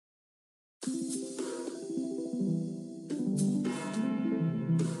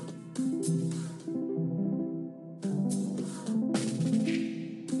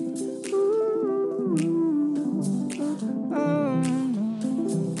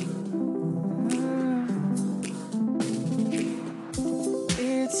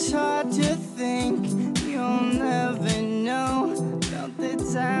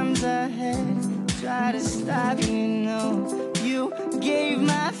try to stop you, no. You gave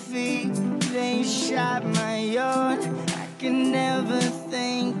my feet, they shot my own. I can never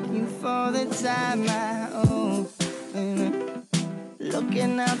thank you for the time I owe.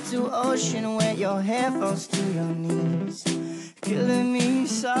 Looking out to ocean where your hair falls to your knees, killing me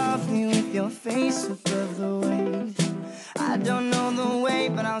softly with your face above the waves. I don't know the way,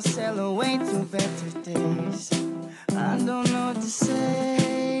 but I'll sail away to better days. I don't know what to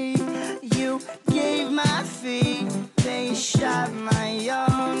say. You gave my feet, they shot my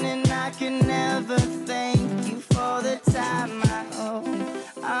own, and I can never thank you for the time I owe.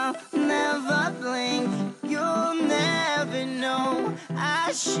 I'll never blink, you'll never know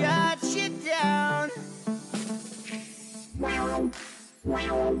I shut you down.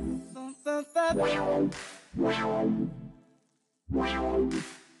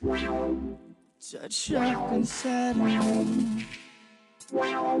 Touch up inside of me,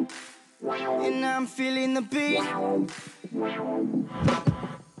 and I'm feeling the beat.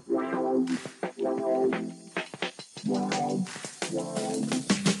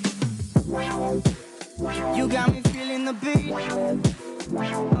 You got me feeling the beat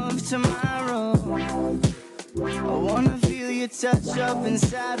of tomorrow. I wanna feel your touch up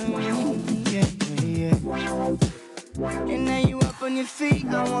inside of me, yeah, yeah, yeah. And now you up on your feet,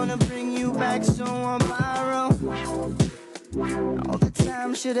 I wanna bring you back, so I'll borrow all the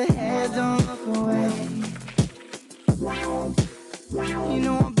time should've had, don't look away. You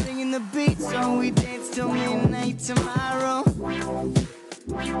know I'm bringing the beat, so we dance till midnight tomorrow.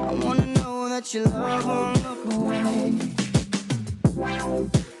 I wanna know that your love won't look away.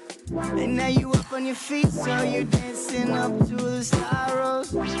 And now you up on your feet, so you're dancing up to the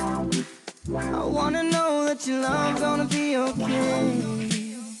stars. I wanna know that your love's gonna be okay.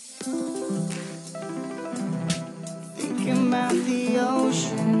 Thinking about the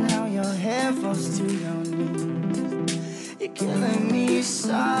ocean, how your hair falls to your knees. You're killing me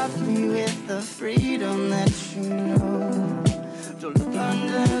softly with the freedom that you know. Don't look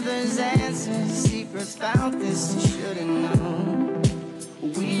under, there's answers, secrets about this you shouldn't know.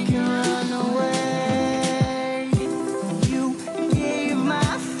 We can run away. You gave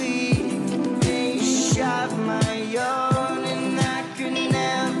my feet, they shot my own, and I could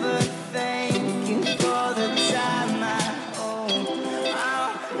never thank you for the time I owe.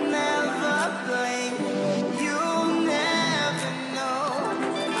 I'll never blame, you'll never know.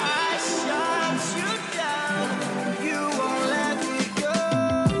 I shot you down, you won't let me go.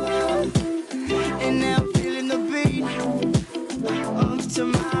 And now I'm feeling the beat of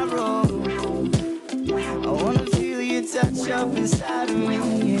tomorrow. I wanna feel your touch up inside of me,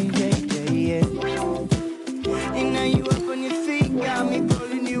 yeah, yeah, yeah, yeah. And now you up on your feet, got me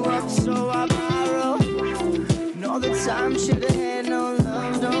pulling you up, so I borrow. And all the time should've had, no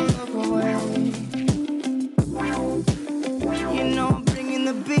love, don't look away. You know I'm bringing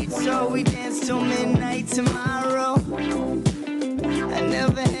the beat, so we dance till midnight tomorrow. I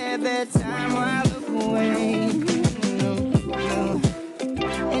never had that time, why look away?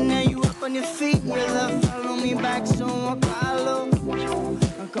 And now you up on your feet, your love follow me back, so I'll follow.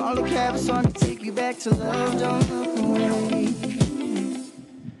 I'll call a cab so I can take you back to love, don't look away.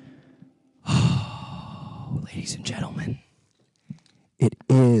 Ladies and gentlemen, it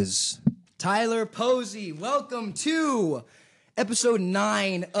is Tyler Posey. Welcome to episode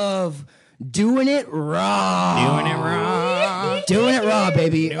 9 of Doing It Raw. Doing it raw. Doing it raw,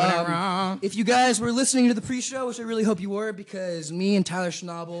 baby. Doing it raw. If you guys were listening to the pre-show, which I really hope you were, because me and Tyler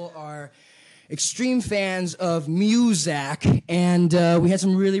Schnabel are extreme fans of music, and we had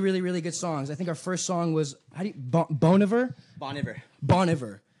some really, really, really good songs. I think our first song was Bon Iver.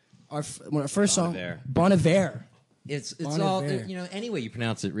 Our first song, Bon Iver. It's Bon all, Iver. you know, any way you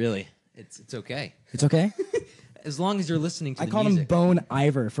pronounce it, really. It's okay. It's okay. As long as you're listening to I the called music. him Bone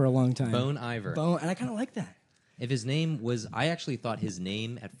Iver for a long time. Bone Iver. And I kind of like that. If his name was, I actually thought his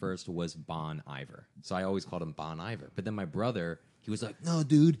name at first was Bon Iver. So I always called him Bon Iver. But then my brother, he was like, no,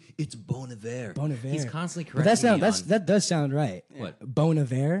 dude, it's Bon Iver. Bon Iver. He's constantly But correcting me that does sound right. What? Bon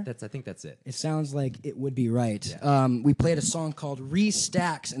Iver? I think that's it. It sounds like it would be right. Yeah. We played a song called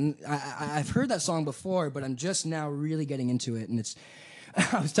Restacks, and I've heard that song before, but I'm just now really getting into it. And it's,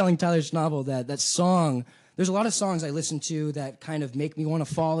 I was telling Tyler Schnabel that song, there's a lot of songs I listen to that kind of make me want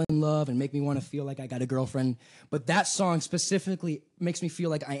to fall in love and make me want to feel like I got a girlfriend. But that song specifically makes me feel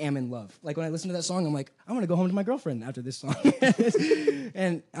like I am in love. Like when I listen to that song, I'm like, I want to go home to my girlfriend after this song.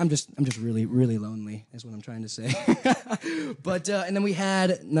 And I'm just really, really lonely, is what I'm trying to say. But and then we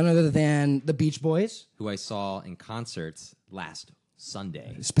had none other than the Beach Boys. Who I saw in concerts last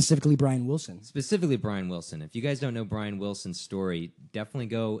Sunday. Specifically, Brian Wilson. Specifically, Brian Wilson. If you guys don't know Brian Wilson's story, definitely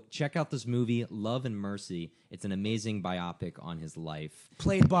go check out this movie, Love and Mercy. It's an amazing biopic on his life.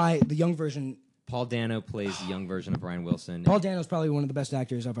 Played by the young version. Paul Dano plays the young version of Brian Wilson. Paul Dano's probably one of the best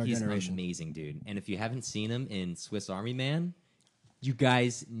actors of our He's generation. an amazing dude. And if you haven't seen him in Swiss Army Man, you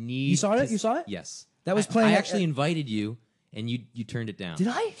guys need. You saw it? You saw it? Yes. That was playing I at- actually invited you, and you turned it down. Did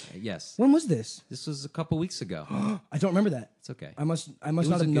I? Yes. When was this? This was a couple weeks ago. I don't remember that. It's okay. I must It not was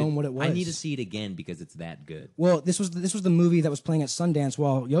have a known good- what it was. I need to see it again because it's that good. Well, this was the movie that was playing at Sundance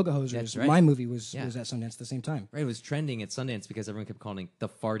while Yoga Hosers. That's right. My movie was Yeah. at Sundance at the same time. Right, it was trending at Sundance because everyone kept calling it the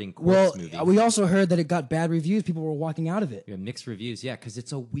farting Well, corpse movie. we also heard that it got bad reviews. People were walking out of it. Yeah, mixed reviews, yeah, because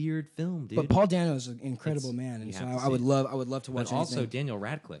it's a weird film, dude. But Paul Dano is an incredible It's- man, and you so have to I see would it. love to watch. But also anything. Daniel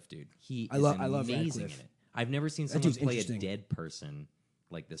Radcliffe, dude. He I is love amazing in Radcliffe. it. I've never seen That someone dude's play a interesting. dead person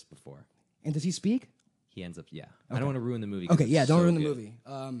like this before. And does he speak? He ends up, yeah. I don't want to ruin the movie. 'cause Okay, it's yeah, don't so ruin the good.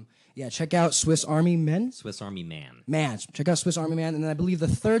 movie. Yeah, check out Swiss Army Men. Swiss Army Man. Man, check out Swiss Army Man. And then I believe the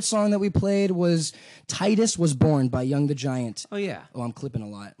third song that we played was Titus Was Born by Young the Giant. Oh, yeah. Oh, I'm clipping a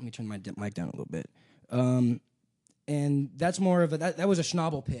lot. Let me turn my mic down a little bit. And that's more of a, that was a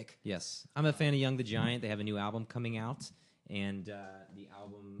schnabel pick. Yes. I'm a fan of Young the Giant. They have a new album coming out. And the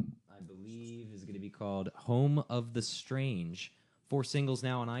album, I believe, is going to be called Home of the Strange. 4 singles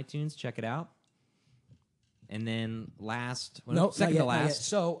now on iTunes. Check it out. And then second to last.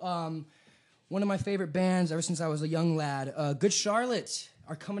 So, one of my favorite bands ever since I was a young lad, Good Charlotte,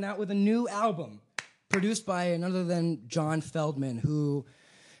 are coming out with a new album produced by none other than John Feldman, who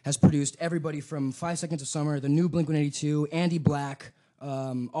has produced everybody from 5 Seconds of Summer, the new Blink-182, Andy Black,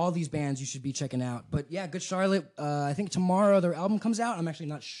 all these bands you should be checking out. But yeah, Good Charlotte, I think tomorrow their album comes out. I'm actually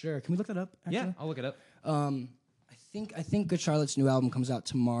not sure. Can we look that up? Actually? Yeah, I'll look it up. I think Good Charlotte's new album comes out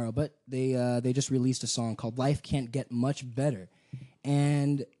tomorrow, but they just released a song called "Life Can't Get Much Better,"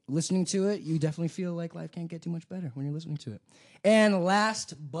 and listening to it, you definitely feel like life can't get too much better when you're listening to it. And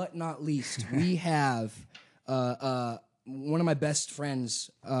last but not least, we have one of my best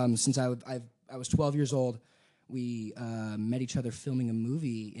friends since I was 12 years old. We met each other filming a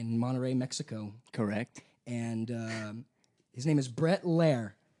movie in Monterrey, Mexico. Correct. And his name is Bret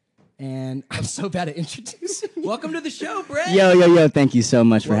Loehr. And I'm so bad at introducing. Welcome to the show, Bret. Yo. Thank you so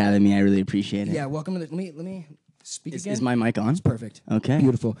much for having me. I really appreciate it. Yeah, welcome to the. Let me speak again. Is my mic on? It's perfect. Okay.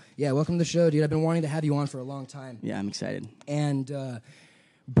 Beautiful. Yeah, welcome to the show, dude. I've been wanting to have you on for a long time. Yeah, I'm excited. And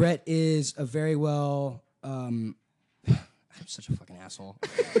Bret is a very well. I'm such a fucking asshole.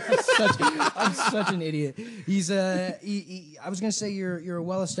 I'm such an idiot. He's I was gonna say you're a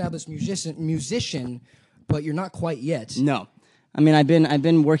well-established musician, but you're not quite yet. No. I mean, I've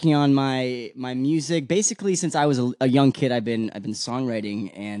been working on my music basically since I was a young kid. I've been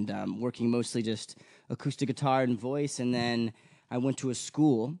songwriting and working mostly just acoustic guitar and voice. And then I went to a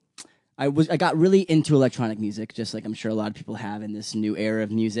school. I got really into electronic music, just like I'm sure a lot of people have in this new era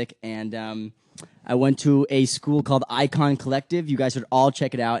of music. And I went to a school called Icon Collective. You guys should all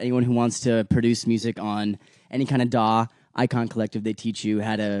check it out. Anyone who wants to produce music on any kind of DAW, Icon Collective, they teach you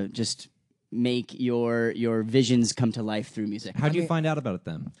how to just make your visions come to life through music. How'd you find out about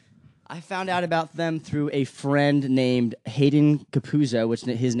them? I found out about them through a friend named Hayden Capuzzo, which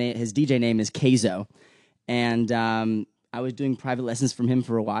his DJ name is Keizo, and I was doing private lessons from him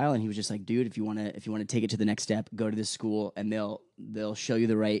for a while, and he was just like, "Dude, if you want to take it to the next step, go to this school, and they'll show you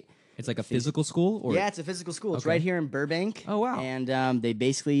the right." It's like a physical school, or Yeah, it's a physical school. It's Okay. right here in Burbank. Oh, wow. And they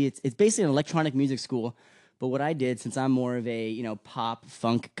basically it's basically an electronic music school. But what I did, since I'm more of a pop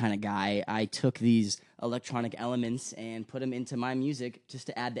funk kind of guy, I took these electronic elements and put them into my music just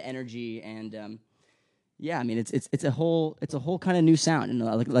to add the energy. And yeah, I mean it's a whole kind of new sound,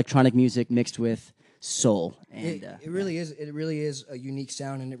 electronic music mixed with soul. And It really is. It really is a unique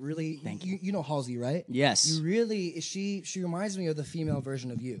sound, and it really. Thank you know Halsey, right? Yes. You really. She reminds me of the female version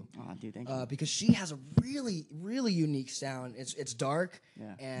of you. Oh, dude, thank you. Because she has a really, really unique sound. It's dark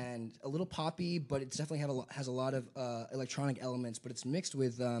Yeah. and a little poppy, but it's definitely has a lot of electronic elements. But it's mixed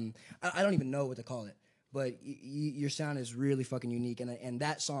with I don't even know what to call it. But your sound is really fucking unique, and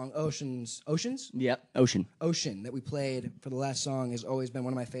that song Oceans Yep, Ocean. that we played for the last song has always been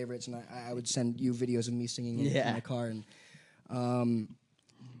one of my favorites, and I would send you videos of me singing it in my car. And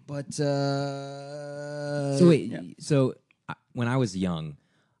So wait, when I was young,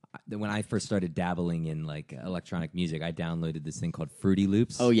 when I first started dabbling in like electronic music, I downloaded this thing called Fruity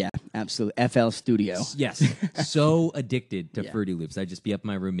Loops. Oh yeah, absolutely. FL Studio. Yes, so addicted to Yeah. Fruity Loops. I'd just be up in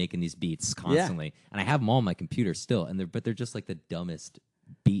my room making these beats constantly, and I have them all on my computer still. And they're just like the dumbest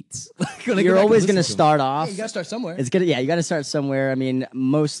beats. You're always going to start off. You gotta start somewhere. You got to start somewhere. I mean,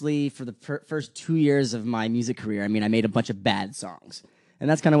 mostly for the first 2 years of my music career, I mean, I made a bunch of bad songs. And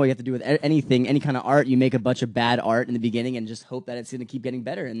that's kind of what you have to do with anything, any kind of art. You make a bunch of bad art in the beginning and just hope that it's going to keep getting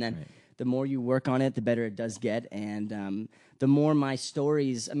better. And then the more you work on it, the better it does get. And the more my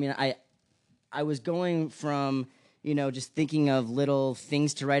stories, I mean, I was going from, just thinking of little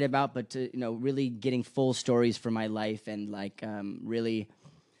things to write about, but to, really getting full stories for my life and like really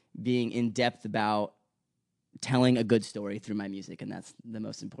being in depth about telling a good story through my music. And that's the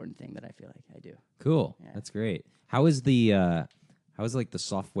most important thing that I feel like I do. Cool. Yeah. That's great. How has like the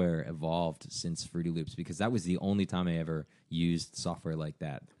software evolved since Fruity Loops? Because that was the only time I ever used software like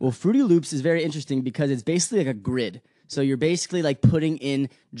that. Well, Fruity Loops is very interesting because it's basically like a grid. So you're basically like putting in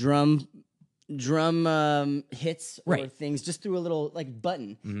drum hits or things just through a little like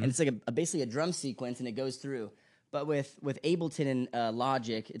button, and it's like basically a drum sequence, and it goes through. But with Ableton and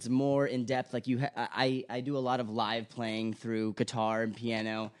Logic, it's more in depth. Like I do a lot of live playing through guitar and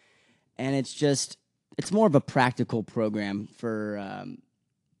piano, and it's more of a practical program for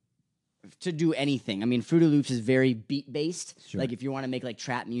to do anything. I mean, Fruity Loops is very beat based. Sure. Like if you want to make like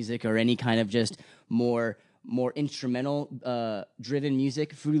trap music or any kind of just more instrumental driven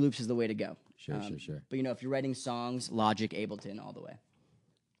music, Fruity Loops is the way to go. Sure. But if you're writing songs, Logic, Ableton, all the way.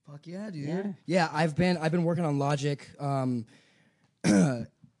 Fuck yeah, dude. Yeah, I've been working on Logic, and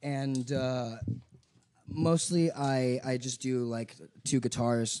mostly I just do like 2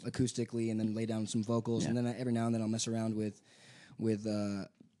 guitars acoustically, and then lay down some vocals, and then every now and then I'll mess around with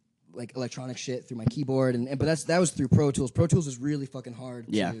like electronic shit through my keyboard, but that was through Pro Tools. Pro Tools is really fucking hard.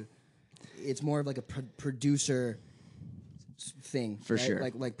 Yeah. It's more of like a producer thing for right?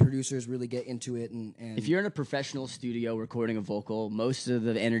 sure. Like producers really get into it, and if you're in a professional studio recording a vocal, most of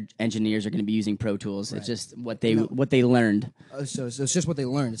the engineers are going to be using Pro Tools. It's just what they learned. So it's just what they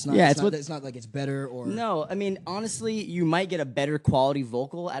learned. It's not. Yeah, it's not like it's better or. No, I mean honestly, you might get a better quality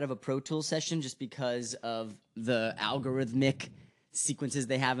vocal out of a Pro Tools session just because of the algorithmic sequences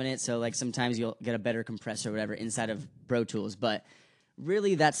they have in it. So like sometimes you'll get a better compressor or whatever inside of Pro Tools, but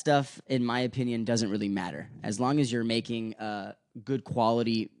really that stuff, in my opinion, doesn't really matter. As long as you're making good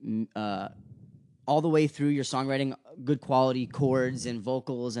quality all the way through your songwriting, good quality chords and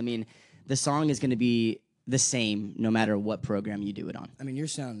vocals. I mean, the song is going to be the same no matter what program you do it on. I mean, your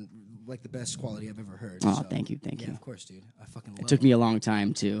sound like the best quality I've ever heard. Oh, so. thank you. Yeah, of course, dude. I fucking love it. It took me a long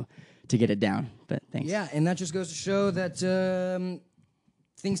time to get it down, but thanks. Yeah, and that just goes to show that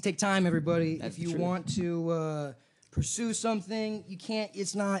things take time, everybody. That's if you the truth. want to pursue something, you can't.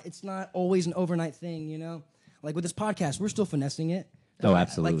 It's not always an overnight thing, Like with this podcast, we're still finessing it. Oh,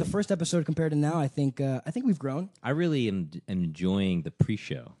 absolutely. Like the first episode compared to now, I think we've grown. I really am enjoying the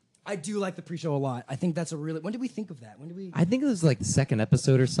pre-show. I do like the pre-show a lot. I think that's a really. When did we think of that? I think it was like the second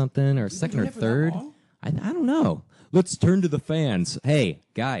episode or something, or second or doing it for that third. long? I don't know. Let's turn to the fans. Hey,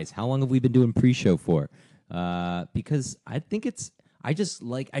 guys, how long have we been doing pre-show for? Because I think I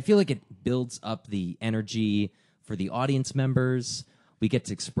feel like it builds up the energy for the audience members. We get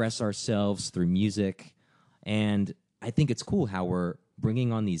to express ourselves through music. And I think it's cool how we're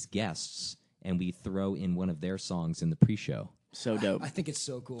bringing on these guests and we throw in one of their songs in the pre-show. So dope. I think it's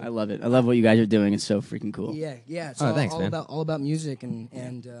so cool. I love it. I love what you guys are doing. It's so freaking cool. Yeah. It's thanks, man. all about music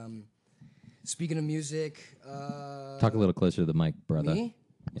and speaking of music, Talk a little closer to the mic, brother. me?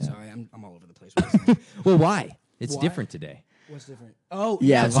 Yeah. Sorry, I'm all over the place. Well, why? It's Why? different today. What's different? Oh,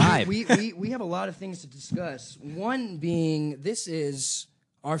 Yeah, so vibe. we have a lot of things to discuss. One being this is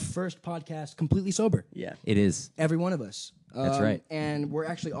our first podcast completely sober. Yeah. It is. Every one of us. That's right. And we're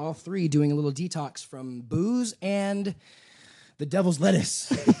actually all 3 doing a little detox from booze and the devil's lettuce,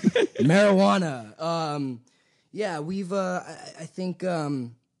 marijuana. Yeah, we've. I think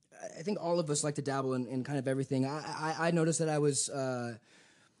all of us like to dabble in kind of everything. I noticed that I was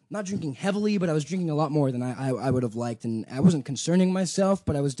not drinking heavily, but I was drinking a lot more than I would have liked, and I wasn't concerning myself,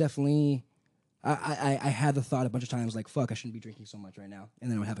 but I was definitely. I had the thought a bunch of times like, fuck, I shouldn't be drinking so much right now, and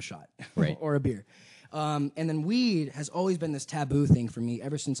then I would have a shot Right. or a beer. And then weed has always been this taboo thing for me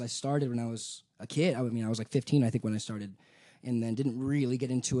ever since I started when I was a kid. I was like 15, I think, when I started, and then didn't really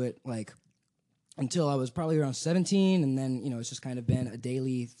get into it like until I was probably around 17, and then it's just kind of been a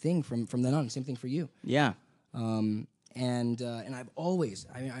daily thing from then on. Same thing for you. Yeah. And I've always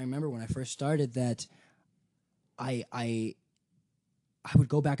I remember when I first started that I would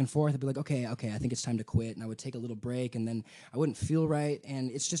go back and forth. I'd be like, okay, I think it's time to quit, and I would take a little break, and then I wouldn't feel right,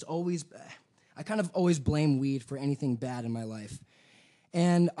 and it's just always. I kind of always blame weed for anything bad in my life,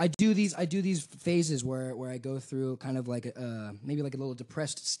 and I do these phases where I go through kind of like maybe like a little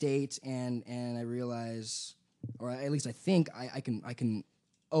depressed state, and I realize, or at least I think I can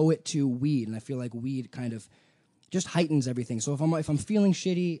owe it to weed, and I feel like weed kind of just heightens everything. So if I'm feeling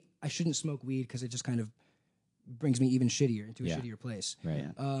shitty, I shouldn't smoke weed because it just kind of brings me even shittier into a shittier place. Right.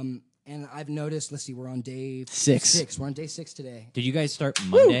 And I've noticed. Let's see, we're on day 6. We're on day 6 today. Did you guys start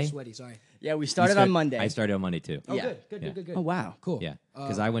Monday? Sweaty, sorry. Yeah, we started on Monday. I started on Monday too. Oh, Yeah. good. Oh, wow. Cool. Yeah,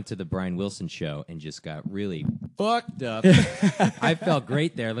 because I went to the Brian Wilson show and just got really fucked up. I felt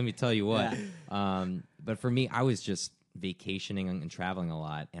great there, let me tell you what. But for me, I was just vacationing and traveling a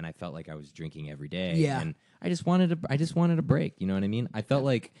lot, and I felt like I was drinking every day. Yeah. And I just wanted a break. You know what I mean? I felt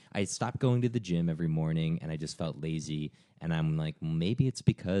like I stopped going to the gym every morning, and I just felt lazy. And I'm like, maybe it's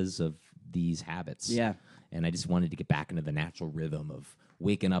because of these habits. Yeah. And I just wanted to get back into the natural rhythm of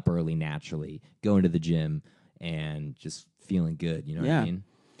waking up early naturally, going to the gym, and just feeling good. You know what I mean?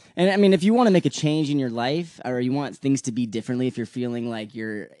 And I mean, if you want to make a change in your life, or you want things to be differently, if you're feeling like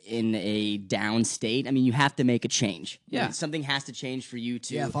you're in a down state, I mean, you have to make a change. Yeah. Something has to change for you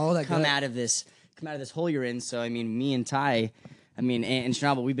to follow that come gut. out of this hole you're in. So I mean, me and Ty, I mean, and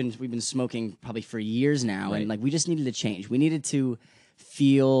Schnabel, we've been smoking probably for years now, and like we just needed to change. We needed to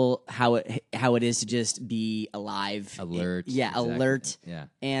feel how it is to just be alive, Alert. Exactly. Alert. Yeah.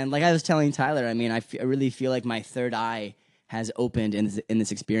 And like I was telling Tyler, I mean, I really feel like my third eye has opened in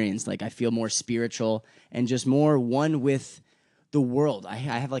this experience. Like I feel more spiritual and just more one with the world. I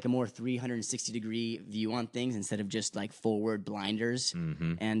have like a more 360-degree view on things instead of just like forward blinders.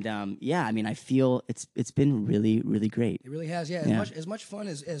 Mm-hmm. And I mean, I feel it's been really, really great. It really has, yeah. As much fun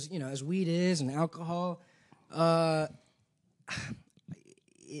as you know, as weed is and alcohol,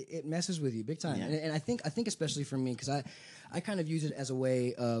 it messes with you big time. Yeah. And I think especially for me, because I kind of use it as a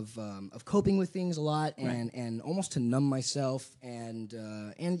way of coping with things a lot and almost to numb myself and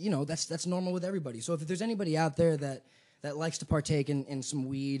you know that's normal with everybody. So if there's anybody out there that likes to partake in some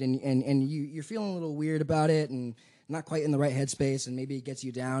weed and you're feeling a little weird about it and not quite in the right headspace and maybe it gets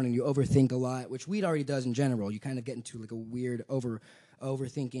you down and you overthink a lot, which weed already does in general. You kind of get into like a weird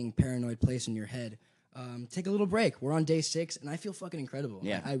overthinking paranoid place in your head. Take a little break. We're on day 6, and I feel fucking incredible.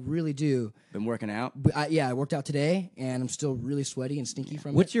 Yeah. I really do. Been working out. I worked out today, and I'm still really sweaty and stinky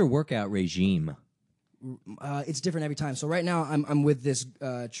from What's it. your workout regime? It's different every time. So right now, I'm with this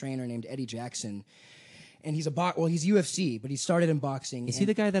trainer named Eddie Jackson, and he's he's UFC, but he started in boxing. Is he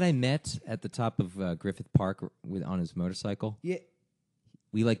the guy that I met at the top of Griffith Park on his motorcycle? Yeah.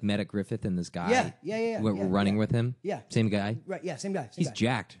 We like met at Griffith, and this guy. Yeah. We're running with him. Yeah. Same guy. Right. Yeah. Same guy. He's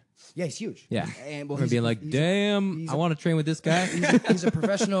jacked. Yeah, he's huge. Yeah. And We're being like, damn, I want to train with this guy. he's a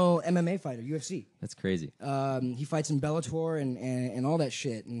professional MMA fighter, UFC. That's crazy. He fights in Bellator and all that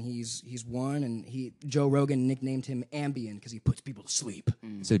shit, and he's won. And Joe Rogan nicknamed him Ambien because he puts people to sleep.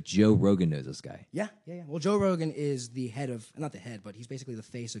 So Joe Rogan knows this guy. Yeah. Well, Joe Rogan is the head of, not the head, but he's basically the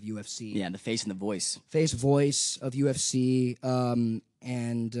face of UFC. Yeah, the face and the voice. Voice of UFC.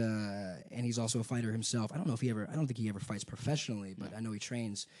 And he's also a fighter himself. I don't think he ever fights professionally, but I know he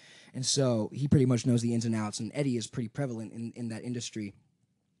trains. And so he pretty much knows the ins and outs, and Eddie is pretty prevalent in that industry.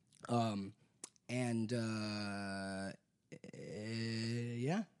 And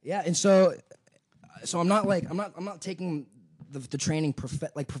so I'm not taking the training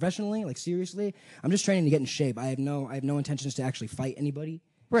professionally, like seriously. I'm just training to get in shape. I have no intentions to actually fight anybody.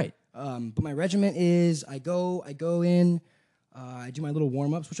 Right. But my regimen is I go in. I do my little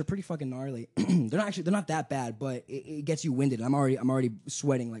warm-ups, which are pretty fucking gnarly. They're not that bad, but it gets you winded. I'm already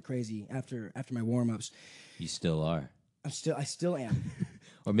sweating like crazy after my warm-ups. You still are. I still am.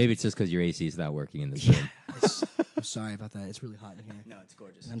 Or maybe it's just because your AC is not working in this room. I'm sorry about that. It's really hot in here. No, it's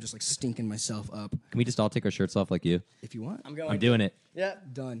gorgeous. And I'm just like stinking myself up. Can we just all take our shirts off like you? If you want, I'm going. I'm doing it. Yeah.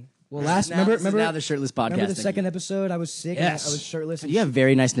 done. Well, Remember now the shirtless podcast. Remember the second episode? I was sick. Yes. And I was shirtless. And You have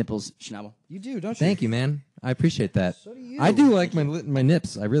very nice nipples, Schnabel. You do, don't you? Thank you, man. I appreciate that. So do you. I do like my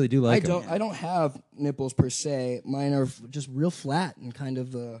nips. I really do like them. I don't have nipples per se. Mine are just real flat and kind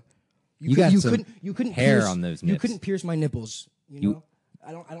of. You got some couldn't hair pierce, on those You nips. couldn't pierce my nipples. You know.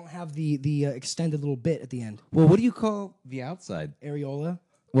 I don't have the extended little bit at the end. Well, what do you call the outside? Areola.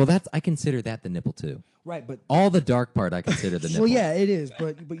 Well, I consider that the nipple too. Right, but All the dark part I consider the nipple. well, yeah, it is.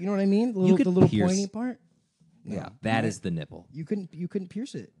 But you know what I mean? The could little pierce- pointy part. Yeah, that is the nipple. You couldn't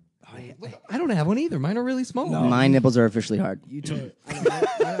pierce it. I don't have one either. Mine are really small. My nipples are officially hard. You told it. I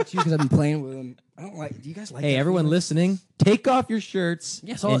got you because I've been playing with them. I don't like. Do you guys like? Hey, that everyone feeling? listening, take off your shirts.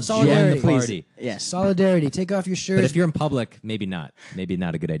 Yeah, and join solidarity. the party. Yes. Solidarity. Take off your shirt. But if you're in public, maybe not. Maybe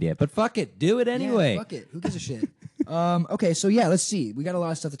not a good idea. But fuck it, do it anyway. Yeah, fuck it. Who gives a shit? Okay, so yeah, let's see. We got a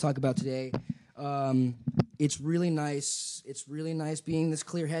lot of stuff to talk about today. It's really nice. It's really nice being this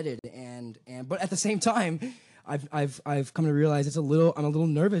clear-headed, and but at the same time, I've come to realize I'm a little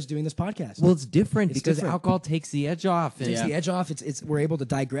nervous doing this podcast. Well, it's different It's because different. alcohol takes the edge off. And Takes the edge off. We're able to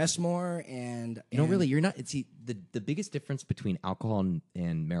digress more and No, really, you're not. See, the biggest difference between alcohol and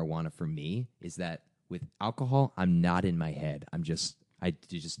marijuana for me is that with alcohol, I'm not in my head. I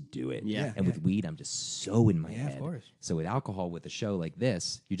just do it. Yeah. And with weed, I'm just so in my head. of course. So with alcohol, with a show like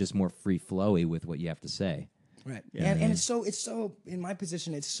this, you're just more free flowy with what you have to say. Right. And it's so in my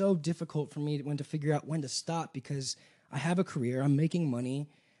position, it's so difficult for me to figure out when to stop because I have a career, I'm making money.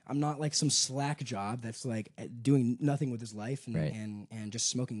 I'm not like some slack job that's like doing nothing with his life and, Right. and just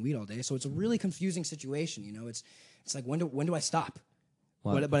smoking weed all day. So it's a really confusing situation, you know. It's like when do I stop?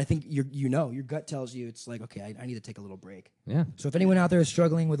 Well, But I think your gut tells you it's like, okay, I need to take a little break. Yeah. So if anyone out there is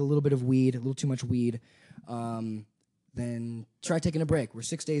struggling with a little bit of weed, a little too much weed, then try taking a break. We're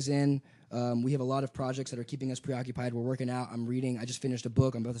 6 days in. We have a lot of projects that are keeping us preoccupied. We're working out. I'm reading. I just finished a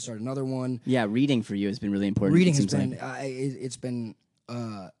book. I'm about to start another one. Yeah, reading for you has been really important. Reading it has seems been like. it's been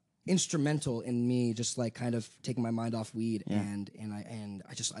instrumental in me just like kind of taking my mind off weed and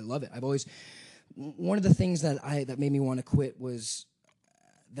I love it. I've always one of the things that made me want to quit was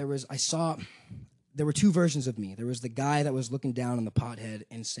there were two versions of me. There was the guy that was looking down on the pothead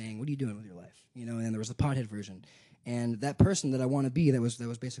and saying, "What are you doing with your life?" You know, and then there was the pothead version. And that person that I want to be, that was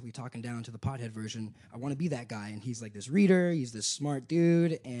basically talking down to the pothead version. I want to be that guy, and he's like this reader. He's this smart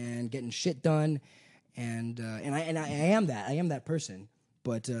dude, and getting shit done. And I am that. I am that person.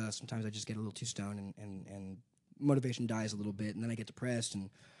 But sometimes I just get a little too stoned, and motivation dies a little bit, and then I get depressed.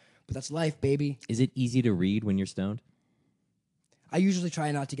 But that's life, baby. Is it easy to read when you're stoned? I usually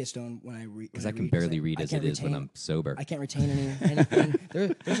try not to get stoned when I read. Because I can barely read as it is when I'm sober. I can't retain anything.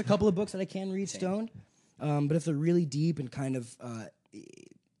 There's a couple of books that I can read stoned, but if they're really deep and kind of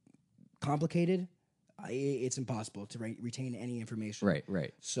complicated, it's impossible to retain any information.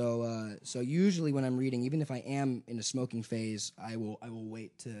 Right. So usually when I'm reading, even if I am in a smoking phase, I will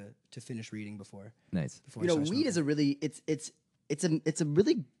wait to finish reading before. Nice. Before You I know, start weed smoking. is a really it's a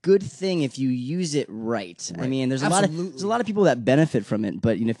really good thing if you use it right. I mean, there's a lot of people that benefit from it,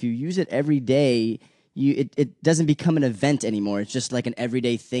 but you know, if you use it every day, it doesn't become an event anymore. It's just like an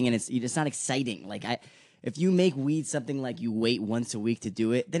everyday thing, and it's not exciting. Like if you make weed something like you wait once a week to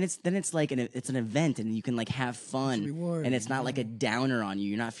do it, then it's like it's an event, and you can like have fun, reward, and it's not like a downer on you.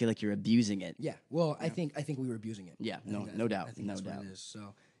 You're not feel like you're abusing it. Yeah. Well, I think we were abusing it. Yeah, I think no doubt, I think no that's doubt. what it is.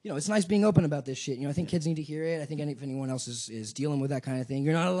 So, you know, it's nice being open about this shit. You know, I think kids need to hear it. I think if anyone else is dealing with that kind of thing,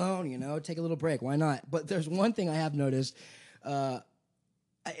 you're not alone. You know, take a little break. Why not? But there's one thing I have noticed.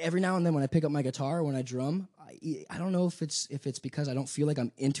 Every now and then when I pick up my guitar, when I drum, I don't know if it's because I don't feel like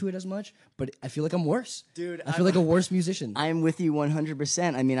I'm into it as much, but I feel like I'm worse. Dude, I feel like a worse musician. I'm with you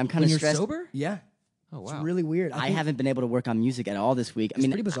 100%. I mean, I'm kind When of you're stressed. sober? Yeah. Oh, wow. It's really weird. I haven't been able to work on music at all this week. I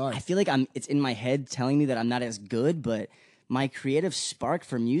mean, pretty bizarre. I feel like it's in my head telling me that I'm not as good, but my creative spark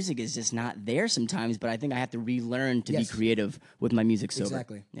for music is just not there sometimes. But I think I have to relearn to be Yes. creative with my music sober.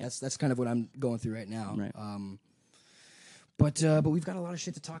 Exactly. Yeah. That's kind of what I'm going through right now. Right. But we've got a lot of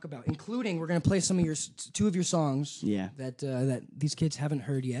shit to talk about, including we're gonna play two of your songs. Yeah. That these kids haven't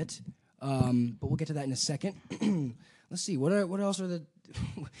heard yet. But we'll get to that in a second. Let's see. What else are the?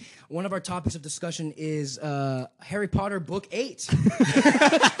 One of our topics of discussion is Harry Potter Book 8.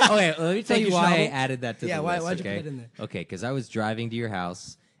 Okay, let me tell you why I Schnabel. added that to Yeah, the why- list. why'd you okay? put it in there? Okay, because I was driving to your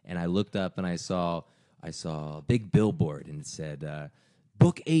house and I looked up and I saw a big billboard and it said,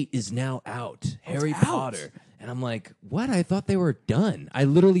 "Book 8 is now out. Harry out. Potter." And I'm like, "What? I thought they were done. I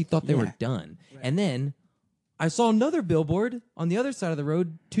literally thought they were done." And then I saw another billboard on the other side of the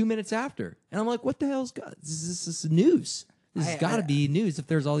road 2 minutes after, and I'm like, "What the hell's this is news? This has got to be news if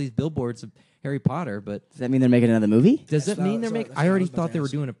there's all these billboards of Harry Potter." But Does that mean they're making another movie? does That's that mean what- they're so making? that's I what I already was about thought to they were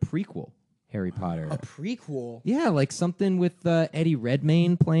ask. doing a prequel, Harry Potter. A prequel. Yeah, like something with Eddie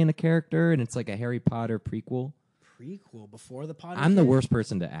Redmayne playing a character, and it's like a Harry Potter prequel. Prequel before the Potter. I'm the thing? worst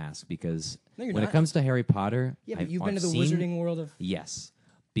person to ask because No, you're when not. it comes to Harry Potter, Yeah, but I've you've been to the seen- wizarding world of. Yes,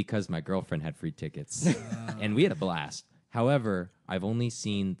 because my girlfriend had free tickets, and we had a blast. However, I've only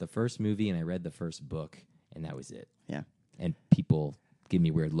seen the first movie and I read the first book, and that was it. Yeah. And people give me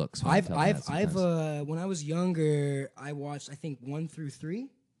weird looks. When I tell them that sometimes. When I was younger, I watched I think 1 through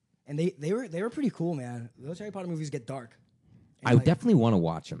 3, and they were pretty cool, man. Those Harry Potter movies get dark. And I like, definitely want to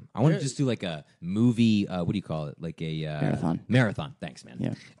watch them. I want to They're- just do like a movie. What do you call it? Like a Marathon. Marathon. Thanks, man.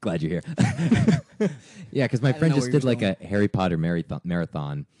 Yeah. Glad you're here. Yeah, because my friend know just where did you're like a Harry Potter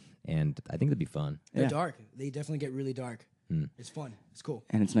marathon, and I think that'd be fun. They're Yeah. dark. They definitely get really dark. It's fun. It's cool.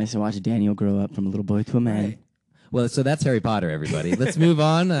 And it's nice to watch Daniel grow up from a little boy to a man. Right. Well, so that's Harry Potter, everybody. Let's move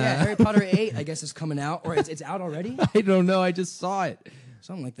on. Yeah, Harry Potter 8, I guess, is coming out, or it's out already. I don't know. I just saw it.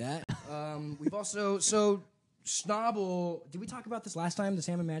 Something like that. We've also so Schnabel, did we talk about this last time, the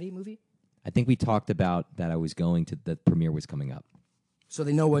Sam and Maddie movie? I think we talked about that I was going to, the premiere was coming up. So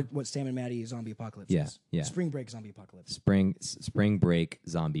they know what Sam and Maddie Zombie Apocalypse Yeah, is. yeah. Spring Break Zombie Apocalypse. Spring Break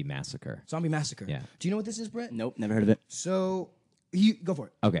Zombie Massacre. Zombie Massacre. Yeah. Do you know what this is, Brett? Nope, never heard of it. So, you go for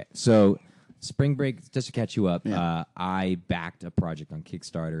it. Okay, so Spring Break, just to catch you up, Yeah. I backed a project on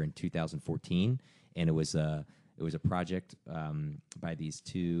Kickstarter in 2014, and it was a project by these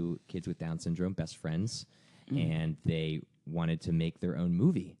two kids with Down syndrome, best friends, and they wanted to make their own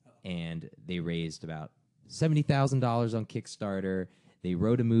movie, and they raised about $70,000 on Kickstarter. They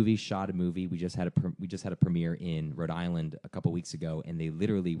wrote a movie, shot a movie. We just had a premiere in Rhode Island a couple weeks ago, and they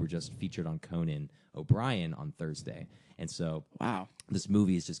literally were just featured on Conan O'Brien on Thursday. And so, Wow. this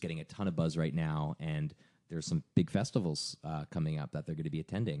movie is just getting a ton of buzz right now, and there's some big festivals coming up that they're going to be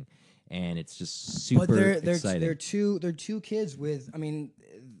attending, and it's just super exciting. They're two kids with. I mean,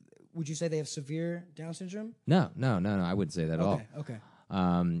 would you say they have severe Down syndrome? No, I wouldn't say that at all. Okay.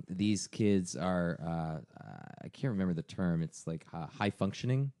 These kids are, I can't remember the term. It's like high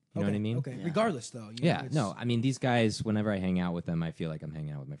functioning. You know what I mean? Okay. Regardless, though. You know, Yeah, it's- no, I mean, these guys, whenever I hang out with them, I feel like I'm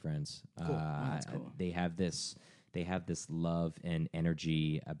hanging out with my friends. Cool. That's cool. They have this love and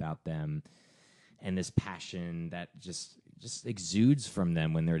energy about them, and this passion that just exudes from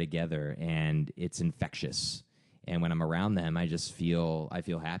them when they're together, and it's infectious. And when I'm around them, I feel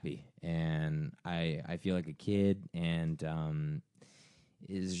happy, and I feel like a kid, and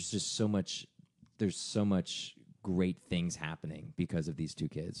there's so much great things happening because of these two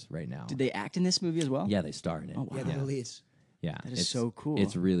kids right now. Did they act in this movie as well? Yeah, they starred in it. Oh, wow. Yeah, they're the leads. Yeah, That is so cool.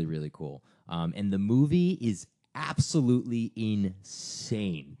 It's really, really cool. And the movie is absolutely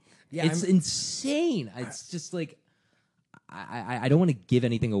insane. Yeah, it's insane. It's just like I don't want to give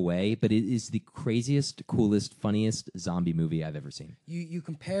anything away, but it is the craziest, coolest, funniest zombie movie I've ever seen. You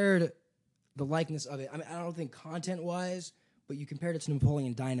compared the likeness of it. I mean, I don't think content-wise, but you compared it to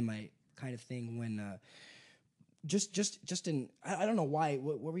Napoleon Dynamite kind of thing when just in I don't know why.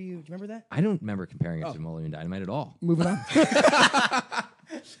 What were you? Do you remember that? I don't remember comparing it to Napoleon Dynamite at all. Moving on.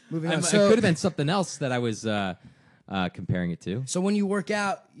 Moving on. It So, could have been something else that I was comparing it to. so when you work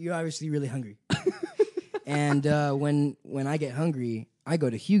out, you're obviously really hungry. And when I get hungry, I go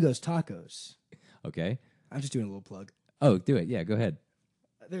to Hugo's Tacos. Okay. I'm just doing a little plug. Oh, do it. Yeah, go ahead.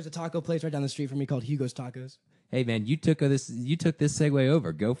 There's a taco place right down the street from me called Hugo's Tacos. Hey man, you took this segue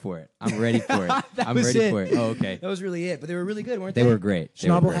over. Go for it. I'm ready for it. I'm was ready it. for it. Oh, okay. That was really it, but they were really good, weren't they? They were great. They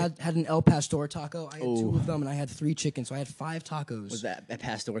were Schnabel great. had an El Pastor taco. I had 2 of them, and I had 3 chickens, so I had 5 tacos. Was that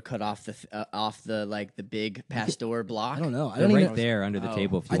pastor cut off the big pastor block? I don't know. I They're don't right even. there under the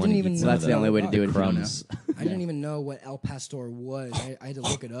table if you I want didn't to even eat know some That's of the only way to do it. if you don't know. crumbs. I didn't even know what El Pastor was. I had to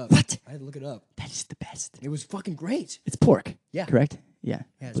look it up. What? I had to look it up. That is the best. It was fucking great. It's pork. Yeah. Correct? Yeah.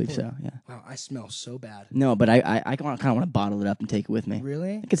 Yeah, I it's believe pork. so. Yeah. Wow, I smell so bad. No, but I kind of want to bottle it up and take it with me.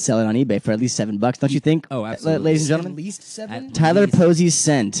 Really? I could sell it on eBay for at least $7, don't you think? Oh, absolutely. Ladies and At gentlemen, least 7. Tyler Posey's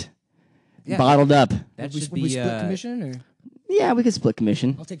scent, Yeah. bottled up. That we, should we be split commission, or Yeah, we could split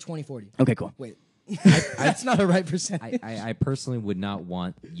commission. I'll take 20-40. Okay, cool. Wait, that's not a right percentage. I personally would not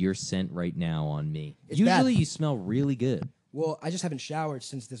want your scent right now on me. It's Usually bad. you smell really good. Well, I just haven't showered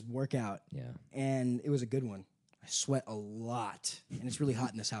since this workout, Yeah. and it was a good one. I sweat a lot, and it's really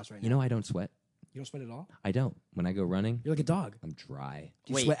hot in this house right now. You know I don't sweat. You don't sweat at all? I don't. When I go running, You're like a dog. I'm dry.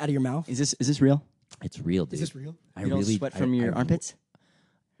 Do you Wait. sweat out of your mouth? Is this real? It's real, dude. Is this real? I You don't really sweat from your armpits?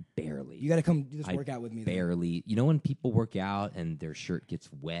 Barely. You got to come do this I workout with me. then. barely. You know when people work out and their shirt gets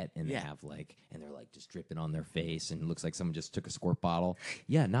wet and Yeah. they have and they're like just dripping on their face and it looks like someone just took a squirt bottle?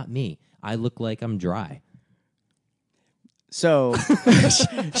 Yeah, not me. I look like I'm dry. So,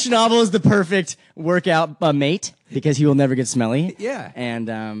 Schnabel is the perfect workout mate because he will never get smelly. Yeah.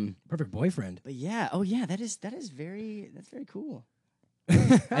 And Perfect boyfriend. but yeah, oh yeah, that's very cool.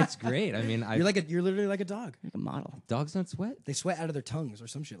 That's great. I mean, You're literally like a dog. Like a model. dogs don't sweat. They sweat out of their tongues or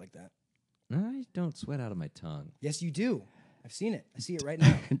some shit like that. I don't sweat out of my tongue. Yes, you do. I've seen it. I see it right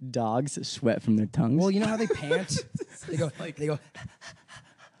now. Dogs sweat from their tongues. Well, you know how they pant? They go.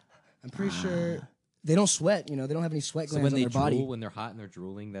 I'm pretty sure they don't sweat. You know, they don't have any sweat So glands when on they their drool, body. when they're hot and they're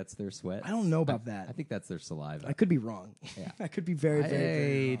drooling, that's their sweat. I don't know about that. I think that's their saliva. I could be wrong. Yeah. I could be very, very,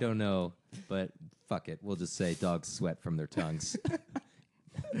 very I wrong. don't know, but fuck it. We'll just say dogs sweat from their tongues.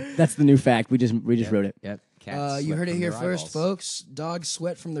 That's the new fact. We just wrote it. Yep. Cats You sweat heard it from here their first, eyeballs. folks. Dogs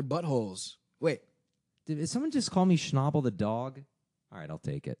sweat from their buttholes. Wait, Did someone just call me Schnabel the dog? All right, I'll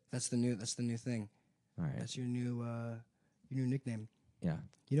take it. that's the new thing. All right. That's your new nickname. Yeah.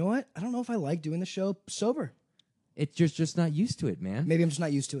 You know what? I don't know if I like doing the show sober. It's just not used to it, man. Maybe I'm just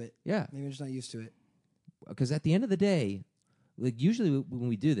not used to it. Yeah. Maybe I'm just not used to it. Because at the end of the day, like usually when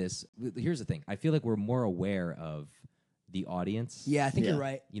we do this, here's the thing. I feel like we're more aware of the audience. Yeah, I think Yeah. you're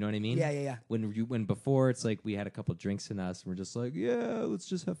right. You know what I mean? Yeah. When before it's like we had a couple drinks in us, and we're just like, yeah, let's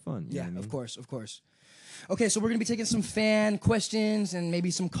just have fun. You know Yeah, what I mean? of course. Okay, so we're going to be taking some fan questions and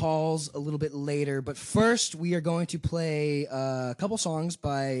maybe some calls a little bit later. But first, we are going to play a couple songs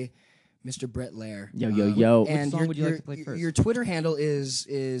by Mr. Bret Loehr. Yo. And song would you like to play first? Your Twitter handle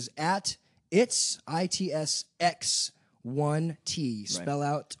is at ITSX1T. Spell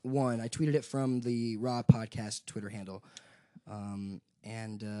out 1. I tweeted it from the Raw Podcast Twitter handle. And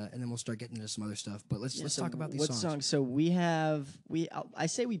then we'll start getting into some other stuff. But let's talk about these songs. Song? So I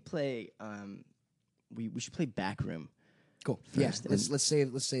say we play. We should play Backroom. Cool. First. Yeah. Let's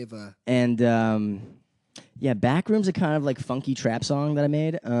save. And Backroom's a kind of like funky trap song that I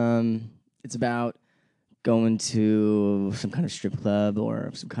made. It's about going to some kind of strip club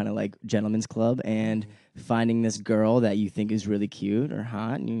or some kind of like gentleman's club and finding this girl that you think is really cute or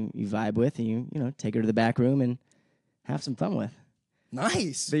hot and you vibe with and you take her to the back room and have some fun with.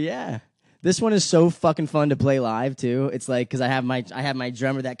 Nice. But yeah, this one is so fucking fun to play live too. It's like because I have my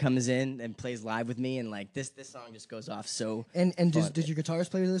drummer that comes in and plays live with me, and like this song just goes off so. And did your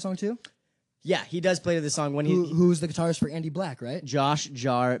guitarist play to this song too? Yeah, he does play to this song when who's the guitarist for Andy Black, right? Josh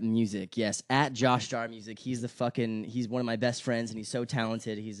Jar Music, yes, at Josh Jar Music. He's one of my best friends, and he's so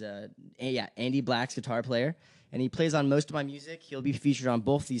talented. He's Andy Black's guitar player, and he plays on most of my music. He'll be featured on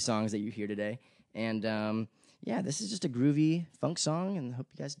both these songs that you hear today, and this is just a groovy funk song, and I hope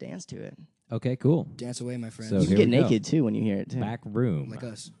you guys dance to it. Okay, cool. Dance away, my friends. So You can here get we go. naked too when you hear it too. Back room. Like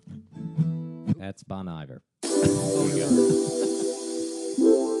us. That's Bon Iver.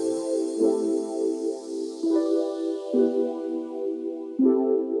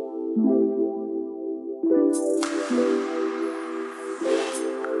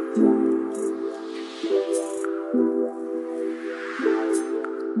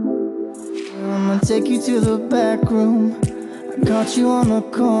 I'ma take you to the back room. I caught you on the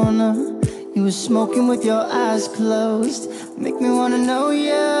corner. You were smoking with your eyes closed. Make me wanna know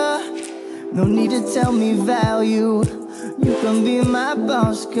ya. No need to tell me value. You can be my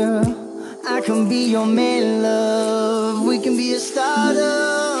boss, girl. I can be your man, love. We can be a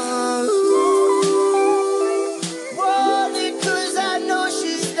starter. Want it 'cause I know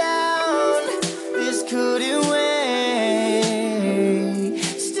she's down. This couldn't wait.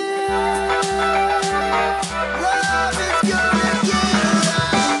 Still, love is gonna get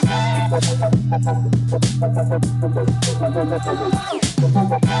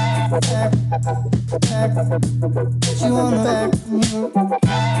you on the back room.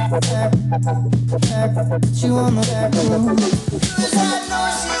 You on the back room. 'Cause I know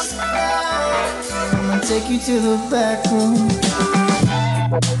she's down. I'ma take you to the back room.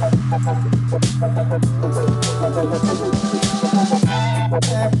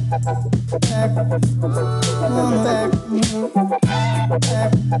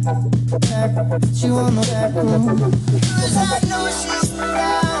 You on the back room. 'Cause I know she's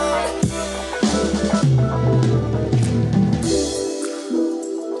down.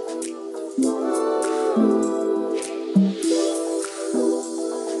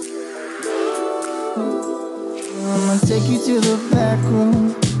 I'ma take you to the back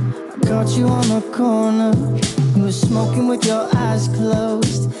room. I caught you on the corner. You were smoking with your eyes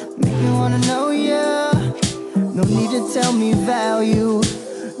closed. Make me wanna know ya. No need to tell me value.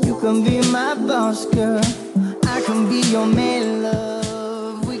 You can be my boss, girl. I can be your man,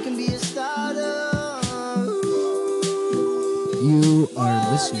 love. We can be a starter. You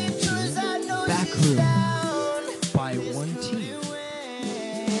are listening to Backroom by 1T.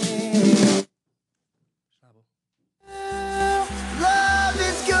 Love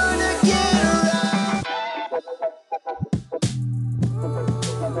is gonna get around.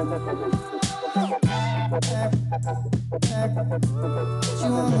 You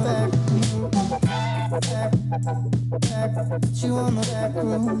on the back room. You on the back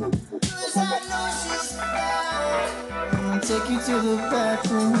room. 'Cause I know she's down. I'ma take you to the back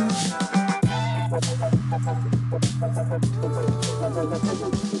room.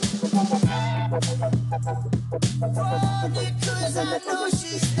 Because I know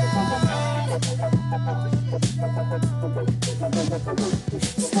she's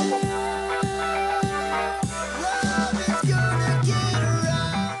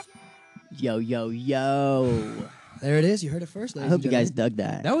Yo. There it is. You heard it first, I ladies hope and you guys gentlemen. dug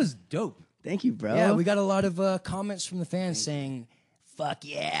that. That was dope. Thank you, bro. Yeah, we got a lot of comments from the fans saying, "Fuck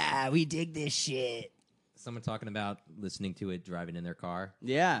yeah, we dig this shit." Someone talking about listening to it driving in their car.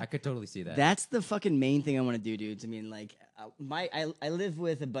 Yeah. I could totally see that. That's the fucking main thing I want to do, dudes. I mean, like, I live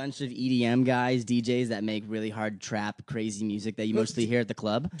with a bunch of EDM guys, DJs that make really hard trap, crazy music that you mostly hear at the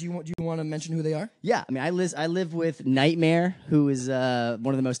club. Do you want to mention who they are? Yeah, I mean, I live with Nightmare, who is one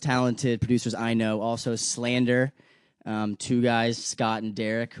of the most talented producers I know. Also, Slander, two guys, Scott and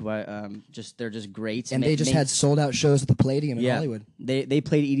Derek, who they're just great. And they just had sold out shows at the Palladium in Hollywood. They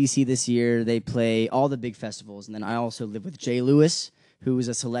played EDC this year. They play all the big festivals. And then I also live with Jay Lewis, who is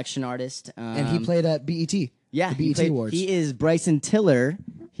a selection artist. And he played at BET. Yeah, the BET Awards. He is Bryson Tiller.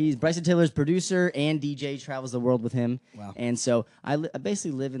 He's Bryson Tiller's producer and DJ, travels the world with him. Wow. And so I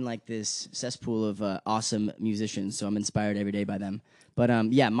basically live in like this cesspool of awesome musicians, so I'm inspired every day by them. But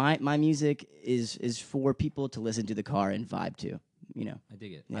yeah, my music is for people to listen to the car and vibe to, you know. I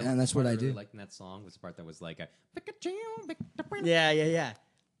dig it. Yeah, and that's what I really do. Liked in that song was the part that was like a Yeah.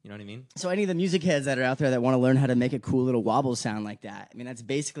 You know what I mean? So any of the music heads that are out there that want to learn how to make a cool little wobble sound like that, I mean, that's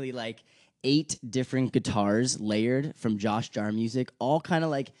basically like 8 different guitars layered from Josh Jar music, all kind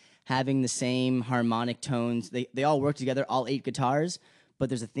of like having the same harmonic tones. They all work together, all 8 guitars, but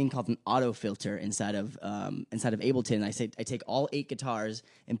there's a thing called an auto filter inside of Ableton. I take all 8 guitars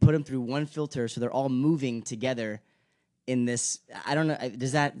and put them through one filter so they're all moving together in this. I don't know,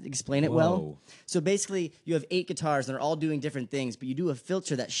 does that explain it well? Whoa. So basically, you have 8 guitars and they're all doing different things, but you do a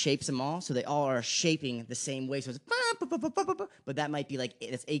filter that shapes them all, so they all are shaping the same way. So it's but that might be like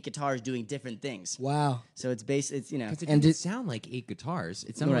it's 8 guitars doing different things. Wow. So it's you know. Because it And didn't sound like 8 guitars.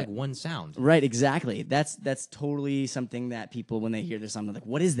 It sounded Right. like one sound. Right, exactly. That's totally something that people, when they hear this song, they're like,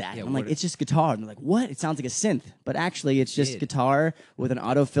 "What is that?" Yeah, And I'm like, what- "It's just guitar." And they're like, "What?" It sounds like a synth, but actually, it's just did. guitar with an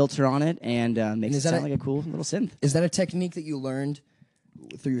auto filter on it, and makes it is that sound a- like a cool little synth. Is that a technique that you learned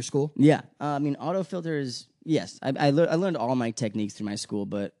through your school? Yeah, I mean, auto filters. Yes, I learned all my techniques through my school,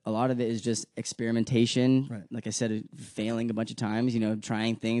 but a lot of it is just experimentation. Right. Like I said, failing a bunch of times. You know,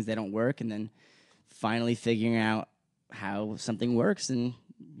 trying things that don't work, and then finally figuring out how something works, and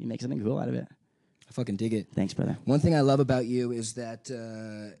you make something cool out of it. I fucking dig it. Thanks, brother. One thing I love about you is that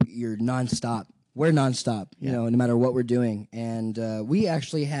you're nonstop. We're nonstop, you know, no matter what we're doing. And we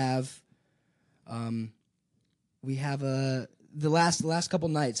actually have, the last couple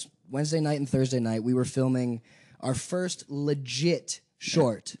nights, Wednesday night and Thursday night, we were filming our first legit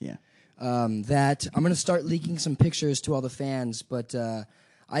short. Yeah. That I'm going to start leaking some pictures to all the fans, but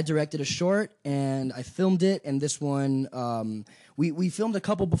I directed a short and I filmed it, and this one, we filmed a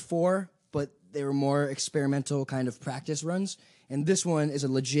couple before, but they were more experimental kind of practice runs, and this one is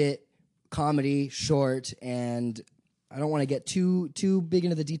a legit comedy short, and I don't want to get too big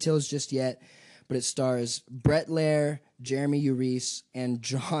into the details just yet, but it stars Bret Loehr, Jeremy Urice, and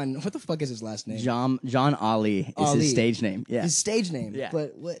John. What the fuck is his last name? John Ali is his stage name. Yeah. His stage name. Yeah.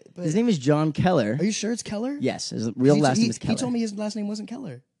 But His name is John Keller. Are you sure it's Keller? Yes, his real last name is Keller. He told me his last name wasn't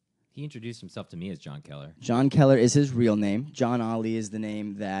Keller. He introduced himself to me as John Keller. John Keller is his real name. John Ali is the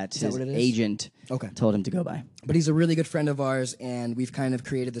name that that his what it is? agent Okay. told him to go by. But he's a really good friend of ours, and we've kind of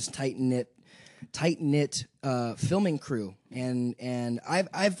created this tight knit filming crew. And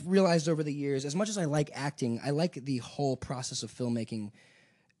I've realized over the years, as much as I like acting, I like the whole process of filmmaking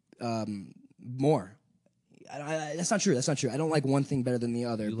more. That's not true. I don't like one thing better than the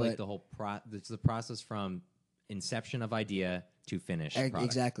other. You but like the whole it's the process from inception of idea to finish product.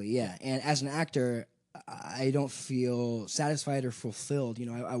 Exactly, yeah. And as an actor, I don't feel satisfied or fulfilled. You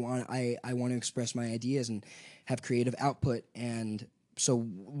know, I want to express my ideas and have creative output. And so,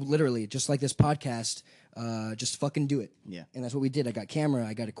 literally, just like this podcast, just fucking do it. Yeah. And that's what we did. I got camera,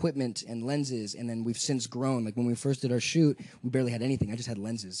 I got equipment and lenses, and then we've since grown. Like when we first did our shoot, we barely had anything. I just had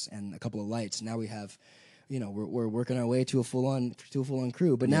lenses and a couple of lights. Now we have, you know, we're working our way to a full on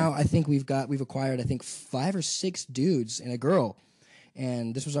crew. But now I think we've acquired 5 or 6 dudes and a girl,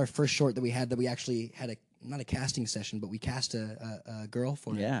 and this was our first short that we had. That we actually had not a casting session, but we cast a girl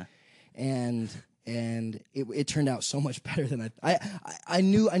for it. Yeah. And it turned out so much better than I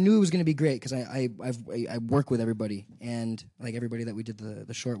knew it was going to be great because I work with everybody, and like everybody that we did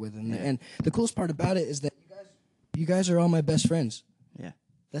the short with, and the coolest part about it is that you guys are all my best friends. Yeah.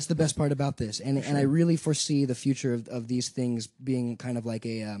 That's the best part about this, and I really foresee the future of these things being kind of like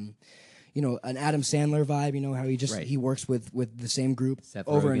a you know, an Adam Sandler vibe. You know how he works with the same group Seth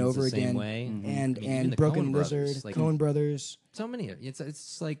over and Rogen's over the same again, way. and I mean, even and the Broken Coen Lizard, brothers, like- Coen Brothers. So many.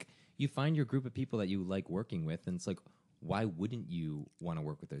 It's like you find your group of people that you like working with, and it's like, why wouldn't you want to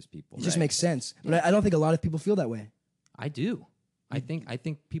work with those people? It just makes sense, but I don't think a lot of people feel that way. I do. I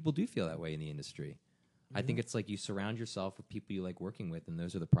think people do feel that way in the industry. I think it's like you surround yourself with people you like working with, and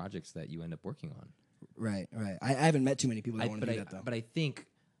those are the projects that you end up working on. Right. I haven't met too many people that want to but do that though. But I think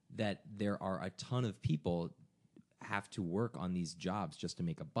that there are a ton of people have to work on these jobs just to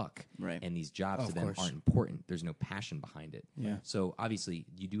make a buck. Right. And these jobs to them course. aren't important. There's no passion behind it. Yeah. So obviously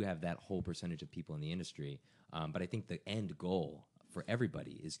you do have that whole percentage of people in the industry. But I think the end goal for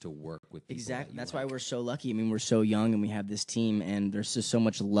everybody is to work with people. Exactly. That That's like. why we're so lucky. I mean, we're so young and we have this team, and there's just so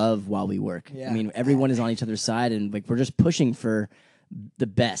much love while we work. Yeah. I mean, everyone is on each other's side, and like we're just pushing for the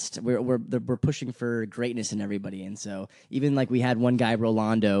best. We're pushing for greatness in everybody, and so even like we had one guy,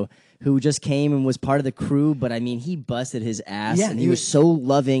 Rolando, who just came and was part of the crew, but I mean, he busted his ass, Yeah, and he he was was- so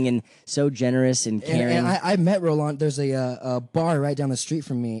loving and so generous and caring. And I met Roland. There's a bar right down the street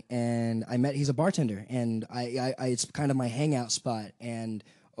from me, and he's a bartender, and I it's kind of my hangout spot. And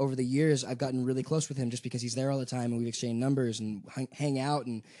over the years, I've gotten really close with him just because he's there all the time, and we've exchanged numbers and hang out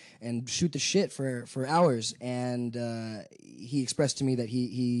and shoot the shit for hours. And he expressed to me that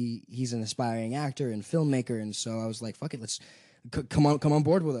he's an aspiring actor and filmmaker, and so I was like, fuck it, let's come on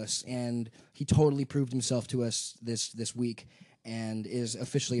board with us. And he totally proved himself to us this week, and is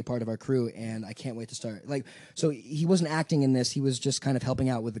officially a part of our crew, and I can't wait to start. Like, so he wasn't acting in this, he was just kind of helping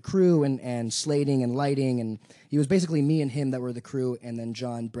out with the crew and slating and lighting, and he was basically me and him that were the crew, and then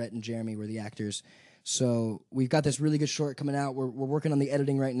John, Bret, and Jeremy were the actors. So we've got this really good short coming out. We're working on the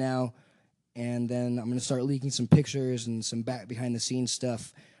editing right now, and then I'm going to start leaking some pictures and some behind the scenes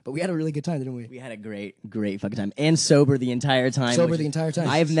stuff. But we had a really good time, didn't we? We had a great fucking time. And sober the entire time. Sober the entire time.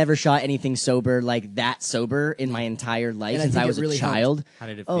 I've never shot anything sober, like that sober, in my entire life And I since think I it was really a child. helped. How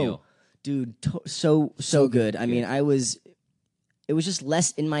did it Oh, feel? dude, so good. I mean, it was just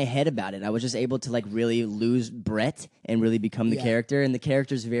less in my head about it. I was just able to like really lose Bret and really become the Yeah. character. And the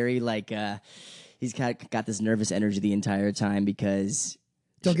character's very like, he's got this nervous energy the entire time because.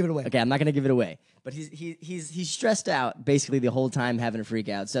 Don't give it away. Okay, I'm not gonna give it away. But he's stressed out basically the whole time, having a freak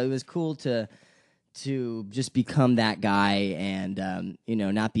out. So it was cool to just become that guy and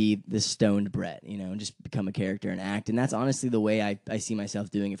not be the stoned Bret, and just become a character and act. And that's honestly the way I see myself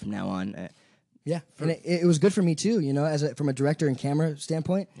doing it from now on. Yeah, and it was good for me too. From a director and camera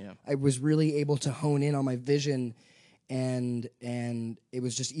standpoint, Yeah. I was really able to hone in on my vision, and it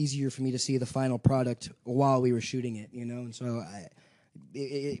was just easier for me to see the final product while we were shooting it. And so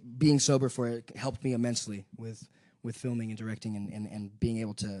being sober for it helped me immensely with filming and directing and being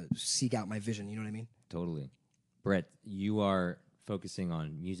able to seek out my vision. You know what I mean? Totally. Bret, you are focusing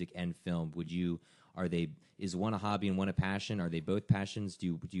on music and film. Is one a hobby and one a passion? Are they both passions?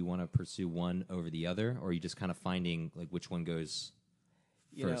 Do you want to pursue one over the other, or are you just kind of finding like which one goes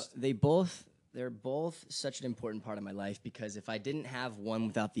first? They're both such an important part of my life, because if I didn't have one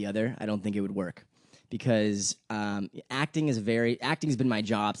without the other, I don't think it would work. Because acting's been my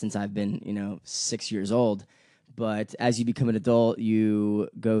job since I've been 6 years old. But as you become an adult, you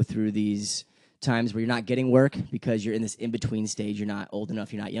go through these times where you're not getting work because you're in this in-between stage. You're not old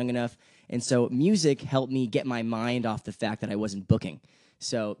enough, you're not young enough. And so music helped me get my mind off the fact that I wasn't booking.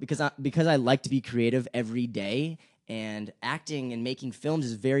 So because I like to be creative every day, and acting and making films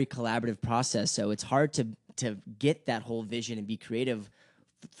is a very collaborative process. So it's hard to get that whole vision and be creative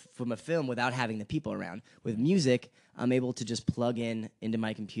from a film without having the people around. With music, I'm able to just plug into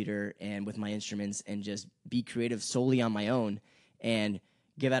my computer and with my instruments and just be creative solely on my own and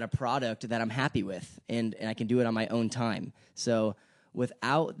give out a product that I'm happy with, and I can do it on my own time. So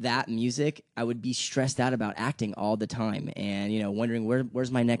without that music, I would be stressed out about acting all the time and wondering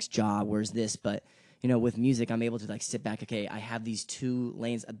where's my next job, where's this. But with music, I'm able to like sit back. Okay, I have these two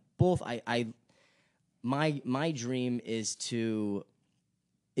lanes. My dream is to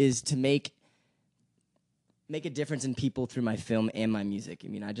make a difference in people through my film and my music. I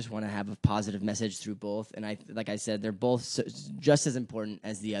mean, I just want to have a positive message through both. And like I said, they're both just as important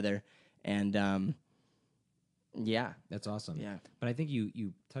as the other. And yeah, That's awesome. Yeah. But I think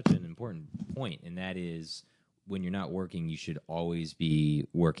you touch an important point, and that is when you're not working, you should always be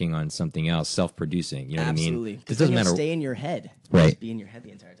working on something else, self-producing. You know absolutely. what I mean? It Because doesn't then you'll matter. stay in your head. Right. Just be in your head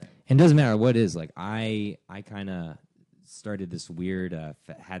the entire time. And it doesn't matter what it is. Like I kind of started this weird,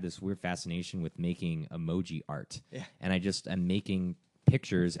 had this weird fascination with making emoji art. Yeah. And I'm making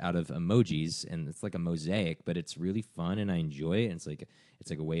pictures out of emojis, and it's like a mosaic, but it's really fun, and I enjoy it. And it's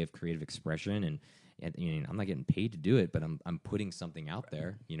like a way of creative expression, and I'm not getting paid to do it, but I'm putting something out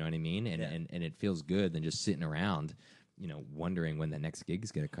there. You know what I mean? And it feels good than just sitting around, wondering when the next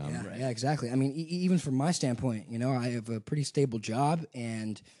gig's gonna come. Yeah, yeah, exactly. I mean, even from my standpoint, I have a pretty stable job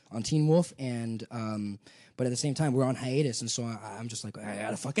and on Teen Wolf, and but at the same time, we're on hiatus, and so I'm just like, I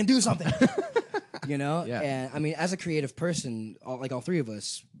gotta fucking do something, Yeah. And I mean, as a creative person, all three of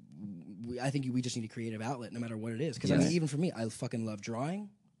us, I think we just need a creative outlet, no matter what it is. Because I Yes. mean, even for me, I fucking love drawing.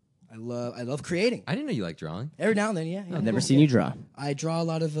 I love creating. I didn't know you liked drawing. Every now and then, yeah. I've never seen you draw. I draw a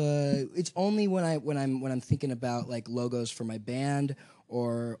lot of. It's only when I'm thinking about like logos for my band,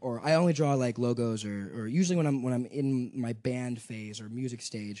 or I only draw like logos, or usually when I'm in my band phase or music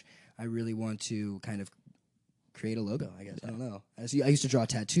stage, I really want to kind of create a logo. I guess I don't know. I used to draw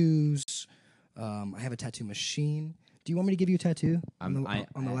tattoos. I have a tattoo machine. Do you want me to give you a tattoo on the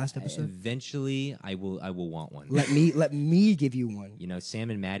last episode? Eventually, I will want one. Let me give you one. You know,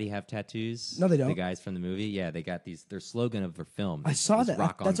 Sam and Maddie have tattoos. No, they don't. The guys from the movie, yeah, they got these. Their slogan of their film. I saw is that.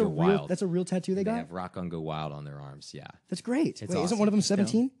 Rock on, That's go a real. wild. That's a real tattoo they They got. have "Rock on, Go Wild" on their arms. Yeah, That's great. It's Wait, isn't awesome. one of them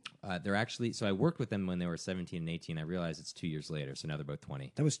 17? they're actually. So I worked with them when they were 17 and 18. I realized it's 2 years later, so now they're both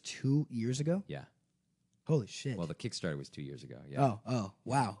 20. That was 2 years ago. Yeah. Holy shit. Well, the Kickstarter was 2 years ago. Yeah. Oh,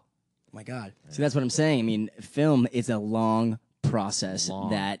 wow. My God. See, that's what I'm saying. I mean, film is a long process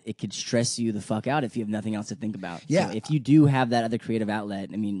that it could stress you the fuck out if you have nothing else to think about. Yeah. So if you do have that other creative outlet,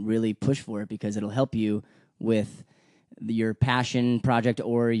 I mean, really push for it because it'll help you with your passion project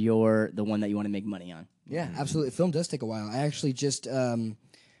or the one that you want to make money on. Yeah, absolutely. Film does take a while. I actually just I don't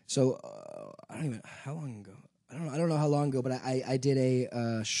even how long ago. I don't know how long ago, but I did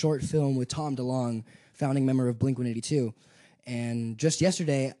a short film with Tom DeLonge, founding member of Blink-182, and just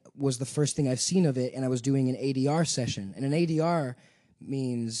yesterday was the first thing I've seen of it, and I was doing an ADR session. And an ADR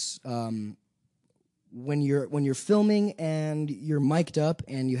means when you're filming and you're mic'd up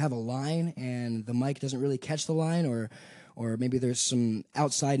and you have a line and the mic doesn't really catch the line, or maybe there's some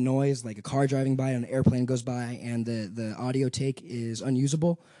outside noise like a car driving by and an airplane goes by and the audio take is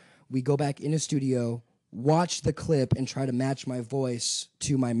unusable. We go back in a studio, watch the clip, and try to match my voice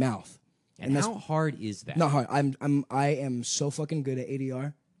to my mouth. And how hard is that? Not hard. I am so fucking good at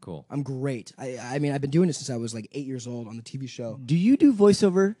ADR. Cool. I'm great. I mean, I've been doing it since I was like 8 years old on the TV show. Do you do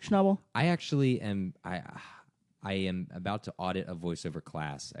voiceover, Schnabel? I actually am. I am about to audit a voiceover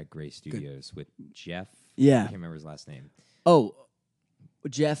class at Gray Studios with Jeff. Yeah. I can't remember his last name. Oh,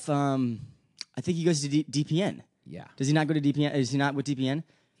 Jeff. I think he goes to DPN. Yeah. Does he not go to DPN? Is he not with DPN?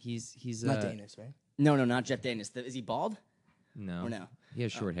 He's Not Danis, right? No, not Jeff Danis. Is he bald? No. Or no? He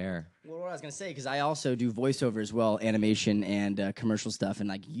has short hair. Well, what I was gonna say, because I also do voiceover as well, animation and commercial stuff, and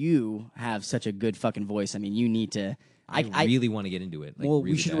like you have such a good fucking voice. I mean, you need to. I really want to get into it. Like, well,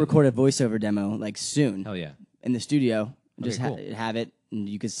 really we should bad. record a voiceover demo like soon. Hell yeah. In the studio. Okay, Just cool. have it, and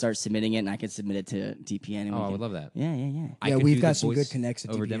you could start submitting it, and I could submit it to DPN. And Oh, I would love that. Yeah. I Yeah, could we've do got the some good voice connects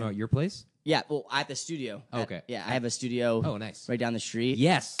at over DPN. demo at your place. Yeah, well, at the studio. Okay. Yeah, I have a studio. Oh, nice. Right down the street.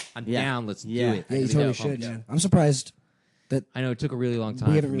 Yes, I'm Yeah. down. Let's Yeah. do it. Yeah, you I'm totally really should, pumped. man. I'm surprised that I know it took a really long time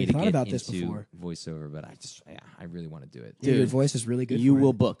haven't for me really to thought get about this into before. voiceover, but I really want to do it. your Dude, voice is really good. You for will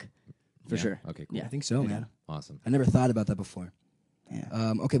it. book for Yeah? sure. Okay, cool. Yeah. I think so, man. Awesome. I never thought about that before.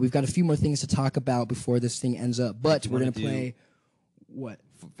 Yeah. Okay, we've got a few more things to talk about before this thing ends up, but Do you we're wanna gonna play what?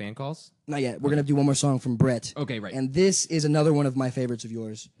 Fan calls? Not yet. We're gonna do one more song from Bret. Okay, right. And this is another one of my favorites of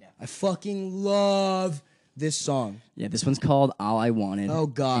yours. Yeah. I fucking love this song. Yeah, this one's called All I Wanted. Oh,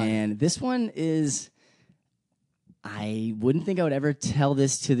 God. And this one is, I wouldn't think I would ever tell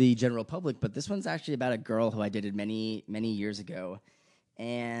this to the general public, but this one's actually about a girl who I dated many, many years ago.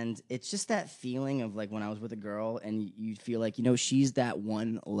 And it's just that feeling of like when I was with a girl and you feel like, you know, she's that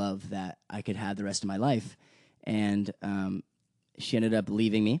one love that I could have the rest of my life. And she ended up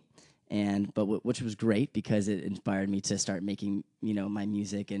leaving me. Which was great because it inspired me to start making, you know, my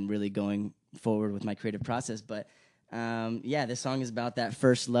music and really going forward with my creative process. But yeah, this song is about that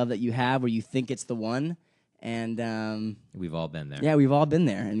first love that you have where you think it's the one, and We've all been there. yeah, we've all been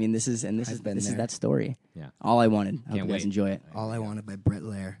there. I mean, this is been there. that story. Yeah. All I wanted. I hope Can't you guys wait. enjoy it. All I Wanted by Bret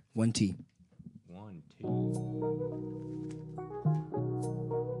Loehr. 1T. 1, 2.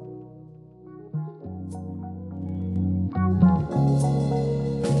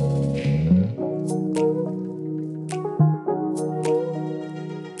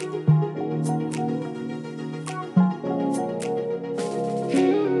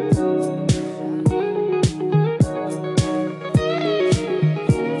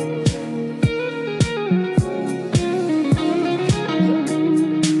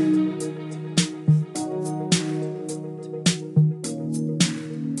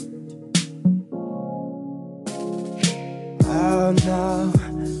 Oh no,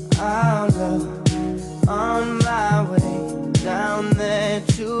 oh no, on my way down there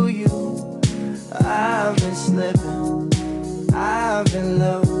to you. I've been slipping, I've been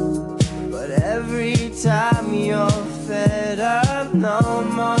low, but every time you're fed up, no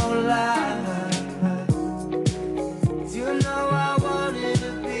more lies. You know I wanted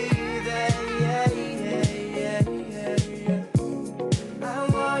to be there, yeah, yeah, yeah, yeah, yeah. I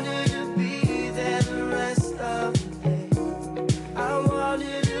wanted to be there the rest of the day. I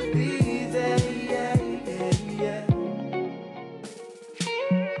wanted to be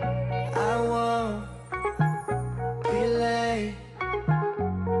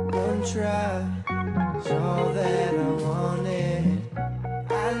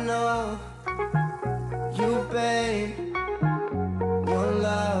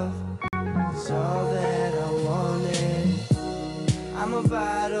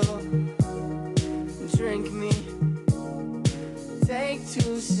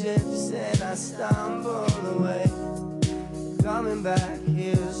come back,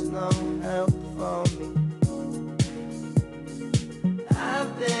 here's no help for me.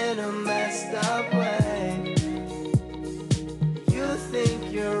 I've been a messed up way. You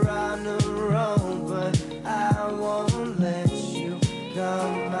think you're on the road, but I won't let you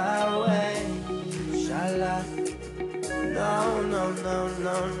come my way. Shala. No, no, no,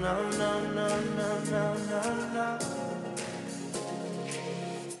 no, no, no, no, no, no, no, no.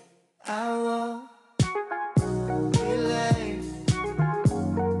 I won't be late.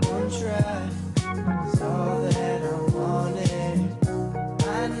 Won't try. It's all that I wanted.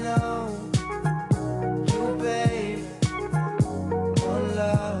 I know you, babe. One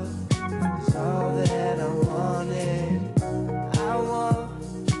love is all that I wanted. I won't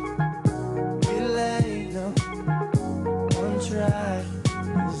be late. No, one try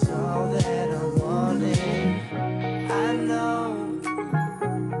is all that I wanted. I know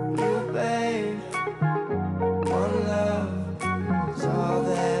you, babe. One love is all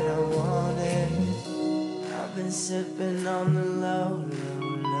that I wanted. I've been sipping on the low, low,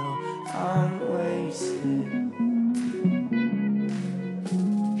 low. I'm wasted.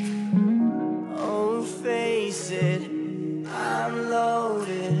 Oh, face it, I'm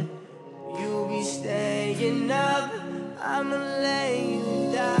loaded. You be staying up, I'ma lay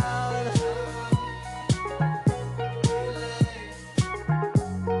you down.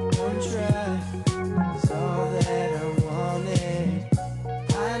 One try is all that I wanted.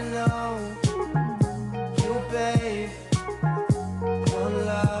 I know you, babe. One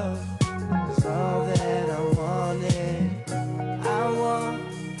love is all that I wanted. I won't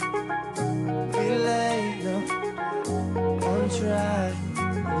be late, no. One try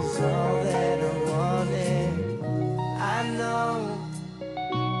is all that I wanted. I know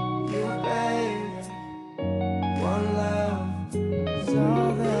you, babe. One love is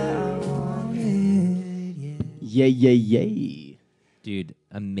all that I wanted. Yeah. Yay, yay, yay. Dude,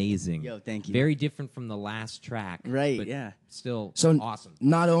 amazing. Yo, thank you. Very different from the last track. Right, but yeah. Still So awesome.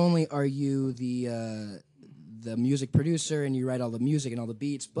 not only are you the music producer and you write all the music and all the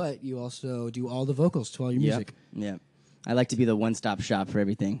beats, but you also do all the vocals to all your music. Yeah. I like to be the one-stop shop for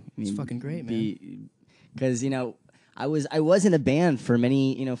everything. I mean, It's fucking great, man. Because I was in a band for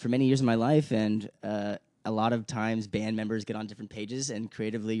many years of my life, and a lot of times band members get on different pages, and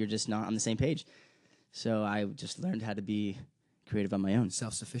creatively you're just not on the same page. So I just learned how to be creative on my own.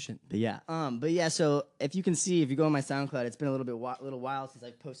 Self-sufficient. But yeah. So if you can see, if you go on my SoundCloud, it's been a little while since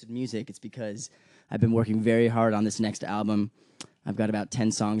I've posted music. It's because I've been working very hard on this next album. I've got about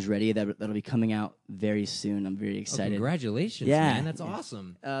 10 songs ready that'll be coming out very soon. I'm very excited. Congratulations, Yeah. man. That's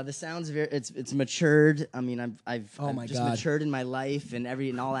awesome. The sound's it's matured. I mean, I've Oh my just God. matured in my life and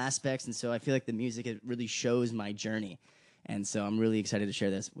in all aspects, and so I feel like the music, it really shows my journey, and so I'm really excited to share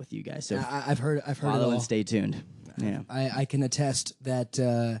this with you guys. So I've heard it follow all. and stay tuned. Yeah, I can attest that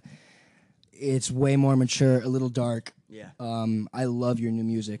it's way more mature, a little dark. yeah. I love your new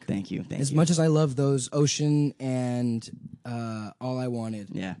music. Thank you. As much as I love those Ocean and All I Wanted,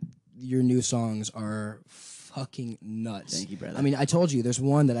 Yeah. your new songs are fucking nuts. Thank you, brother. I mean, I told you there's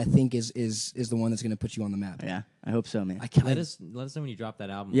one that I think is the one that's going to put you on the map. Yeah, I hope so, man. I can't Let us know when you drop that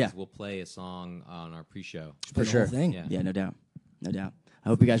album. Yeah. 'Cause we'll play a song on our pre-show. play For the sure. whole thing. Yeah. Yeah, no doubt. I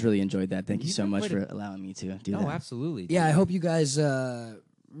hope you guys really enjoyed that. Thank you You've so been much quite for allowing me to do Oh, that. absolutely. Yeah, I hope you guys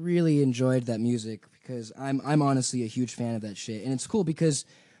really enjoyed that music because I'm honestly a huge fan of that shit, and it's cool because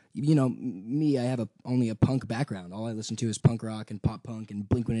me, I have only a punk background. All I listen to is punk rock and pop punk and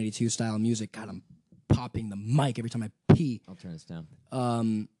Blink-182 style music. God, I'm popping the mic every time I pee. I'll turn this down.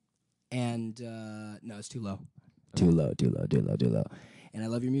 No, it's too low. Too low. And I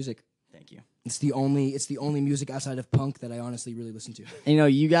love your music. Thank you. It's the only music outside of punk that I honestly really listen to.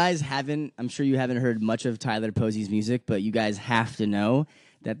 And, you guys I'm sure you haven't heard much of Tyler Posey's music, but you guys have to know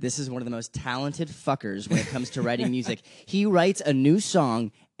that this is one of the most talented fuckers when it comes to writing music. He writes a new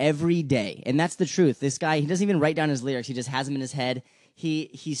song every day, and that's the truth. This guy, he doesn't even write down his lyrics. He just has them in his head.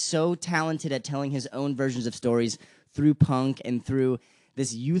 He's so talented at telling his own versions of stories through punk and through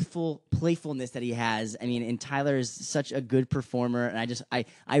this youthful playfulness that he has. I mean, and Tyler is such a good performer, and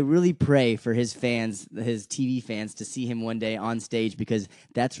I really pray for his fans, his TV fans, to see him one day on stage, because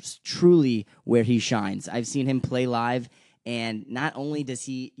that's truly where he shines. I've seen him play live, and not only does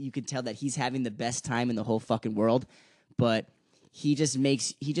you can tell that he's having the best time in the whole fucking world, but he just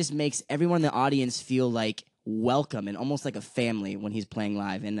makes everyone in the audience feel like welcome and almost like a family when he's playing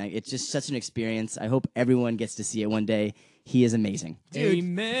live, and it's just such an experience. I hope everyone gets to see it one day. He is amazing. Dude.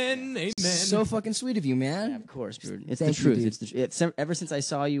 Amen. So fucking sweet of you, man. Yeah, of course, dude. It's Thank the you, truth. dude. It's ever since I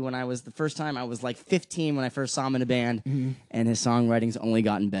saw you when the first time I was like 15 when I first saw him in a band, and his songwriting's only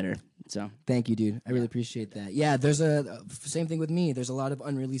gotten better. So Thank you, dude. I really appreciate that. Yeah, there's same thing with me. There's a lot of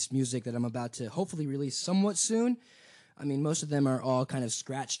unreleased music that I'm about to hopefully release somewhat soon. I mean, most of them are all kind of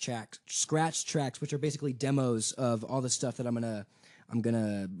scratch tracks, which are basically demos of all the stuff that I'm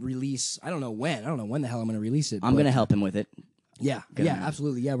gonna release. I don't know when the hell I'm gonna release it. I'm gonna help him with it. Yeah,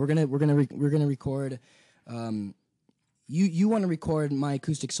 absolutely. Yeah, we're gonna record. You want to record my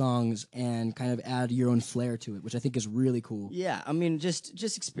acoustic songs and kind of add your own flair to it, which I think is really cool. Yeah, I mean,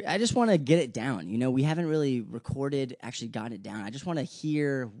 I just want to get it down. You know, we haven't really recorded, actually got it down. I just want to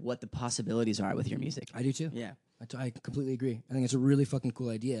hear what the possibilities are with your music. I do too. Yeah. I completely agree. I think it's a really fucking cool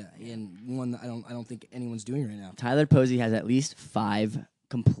idea, and one that I don't think anyone's doing right now. Tyler Posey has at least 5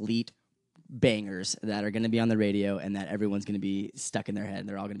 complete bangers that are going to be on the radio and that everyone's going to be stuck in their head.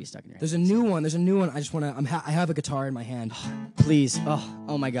 They're all going to be stuck in your head. There's a new one. I just want to. I have a guitar in my hand. Please.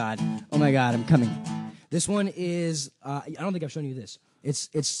 Oh my God. I'm coming. This one is. I don't think I've shown you this.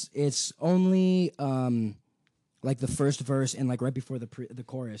 It's only like the first verse and like right before the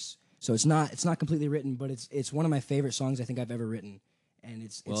chorus. So it's not completely written, but it's one of my favorite songs I think I've ever written. And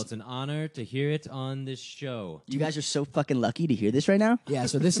it's an honor to hear it on this show. You guys are so fucking lucky to hear this right now. Yeah,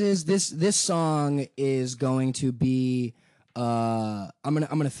 so this song is going to be I'm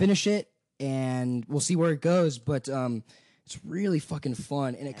gonna finish it and we'll see where it goes, but it's really fucking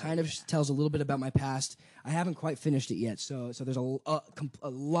fun and it kind of tells a little bit about my past. I haven't quite finished it yet, so there's a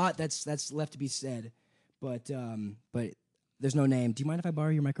lot that's left to be said, but there's no name. Do you mind if I borrow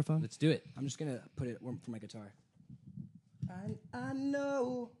your microphone? Let's do it. I'm just gonna put it for my guitar. I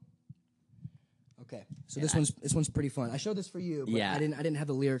know. Okay, so this one's pretty fun. I showed this for you, but I didn't have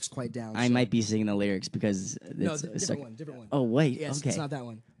the lyrics quite down. I might be singing the lyrics because different one. Oh wait, yes, okay. It's not that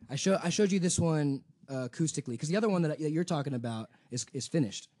one. I showed you this one acoustically because the other one that you're talking about is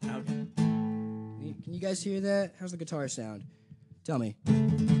finished. Okay. Can you guys hear that? How's the guitar sound? Tell me.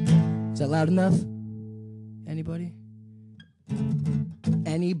 Is that loud enough? Anybody?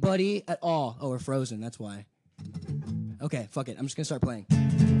 Anybody at all? Oh, we're frozen. That's why. Okay, fuck it. I'm just gonna start playing.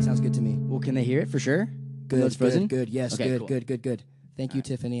 Sounds good to me. Well, can they hear it for sure? Good, frozen? Good. Yes, okay, good, cool. good. Thank you,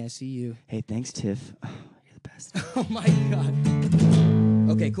 Tiffany. I see you. Hey, thanks, Tiff. Oh, you're the best. Oh my god.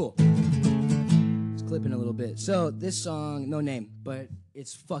 Okay, cool. It's clipping a little bit. So this song, no name, but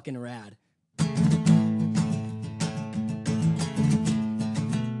it's fucking rad.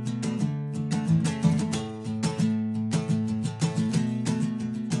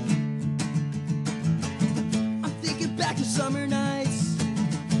 Summer nights,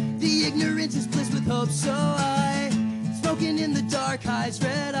 the ignorance is bliss with hope so high. Smoking in the dark highs,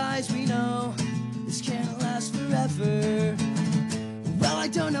 red eyes, we know this can't last forever. Well, I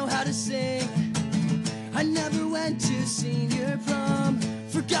don't know how to sing. I never went to senior prom.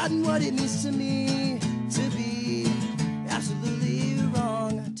 Forgotten what it means to me to be absolutely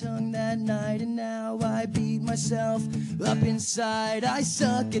wrong. Tongue that night and now I beat myself up inside. I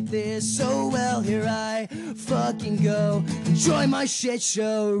suck at this so well, here I fucking go. Enjoy my shit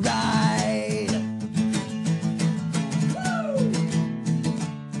show ride.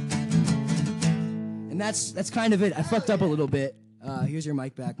 And that's kind of it. I fucked up a little bit. Here's your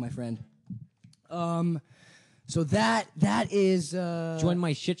mic back, my friend. So that is Join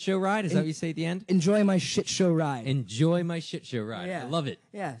my shit show ride. Is that what you say at the end? Enjoy my shit show ride. Enjoy my shit show ride. Yeah. I love it.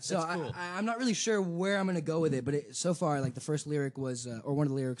 Yeah, so That's cool. I'm not really sure where I'm gonna go with it, but so far, like the first lyric was, or one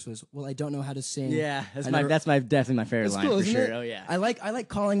of the lyrics was, "Well, I don't know how to sing." Yeah, that's definitely my favorite It's line cool, for isn't sure. it? Oh yeah. I like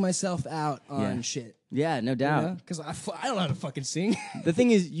calling myself out on shit. Yeah, no doubt. Because I don't know how to fucking sing. The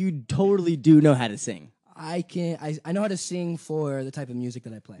thing is, you totally do know how to sing. I know how to sing for the type of music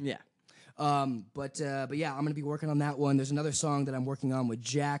that I play. Yeah. But yeah, I'm gonna be working on that one. There's another song that I'm working on with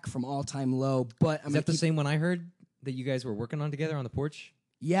Jack from All Time Low. But Is that the same one I heard that you guys were working on together on the porch?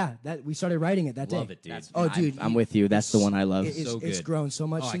 Yeah, that we started writing it that day. Love it, dude. Oh, dude, I'm with you. That's the one I love. so good. It's grown so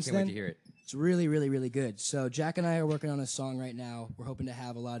much Oh, I since can't then. wait to hear it. It's really, really, really good. So Jack and I are working on a song right now. We're hoping to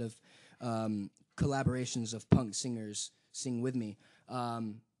have a lot of collaborations of punk singers sing with me.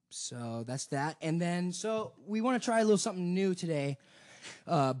 So that's that. And then, so we want to try a little something new today.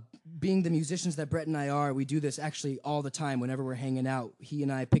 Being the musicians that Bret and I are, we do this actually all the time. Whenever we're hanging out, he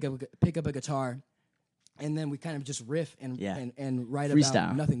and I pick up a guitar, and then we kind of just riff and write Freestyle.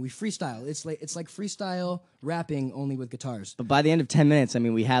 about nothing. We freestyle. It's like freestyle rapping only with guitars. But by the end of 10 minutes, I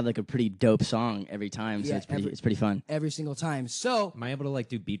mean, we have like a pretty dope song every time, so Yeah, it's pretty fun. Every single time. So Am I able to like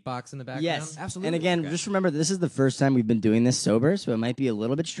do beatbox in the background? Yes, Absolutely. And again, just remember, this is the first time we've been doing this sober, so it might be a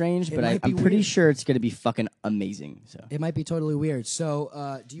little bit strange, but might be I'm pretty weird. sure it's going to be fucking amazing. So it might be totally weird.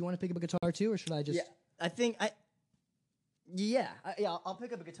 So do you want to pick up a guitar too, or should I just? I think I'll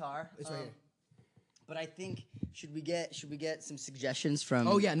pick up a guitar. It's right here. But I think should we get some suggestions from?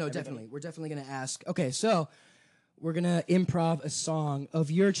 Oh yeah, no, everybody? definitely. We're definitely gonna ask. Okay, so we're gonna improv a song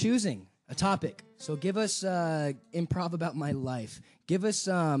of your choosing, a topic. So give us improv about my life. Give us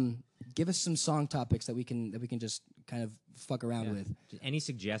some song topics that we can just kind of fuck around with. Just any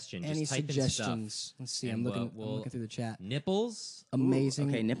suggestion? Any just type suggestions? In stuff. Let's see. And I'm we'll looking through the chat. Nipples.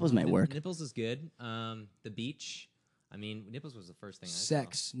 Amazing. Okay, nipples might work. Nipples is good. The beach. I mean, nipples was the first thing I saw.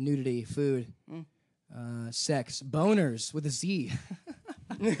 Sex, nudity, food. Sex, boners with a Z.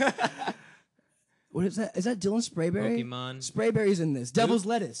 What is that? Is that Dylan Sprayberry? Pokemon. Sprayberry's in this. Devil's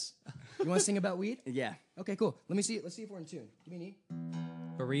lettuce. You want to sing about weed? Yeah. Okay, cool. Let's see if we're in tune. Give me an E.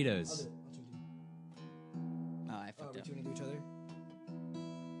 Burritos. Oh, I Oh, fucked we're up. tuning to each other.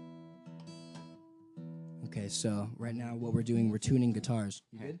 Okay, so right now what we're doing, we're tuning guitars.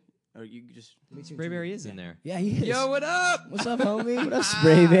 You good? Or you just. Sprayberry is in there. Yeah, he is. Yo, what up? What's up, homie? What up,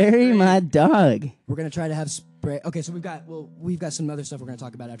 Sprayberry, my dog? We're gonna try to have spray. Okay, so we've got some other stuff we're gonna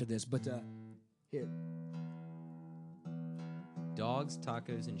talk about after this, but here. Dogs,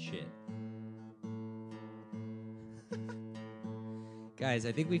 tacos, and shit. Guys,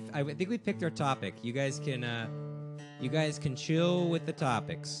 I think we picked our topic. You guys can chill with the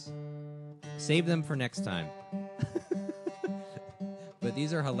topics. Save them for next time. But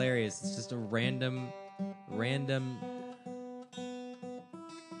these are hilarious. It's just a random. I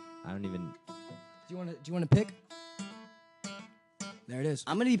don't even. Do you wanna pick? There it is.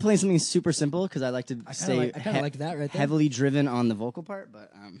 I'm gonna be playing something super simple because I like to stay I kind of like that right there. heavily driven on the vocal part,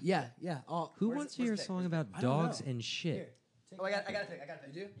 but Yeah. Oh, Who wants to hear a song about I don't dogs know. and shit? Oh, I got to pick.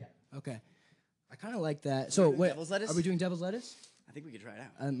 You do? Yeah. Okay. I kind of like that. So wait, devil's lettuce? are we doing devil's lettuce? I think we could try it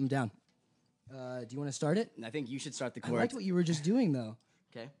out. I'm down. Do you want to start it? I think you should start the I chord. liked what you were just doing though.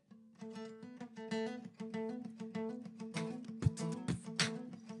 Okay.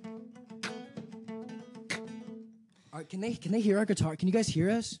 All right, can they hear our guitar? Can you guys hear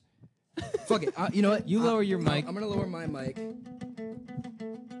us? Fuck it. You know what? You lower your mic. I'm gonna lower my mic.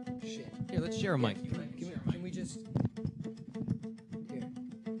 Shit. Here, let's share a mic. Can we just? Here.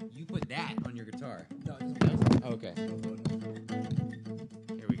 You put that on your guitar. No, it doesn't. Oh, okay.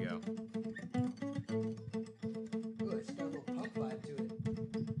 Here we go. Ooh, it's got a little pump vibe to it.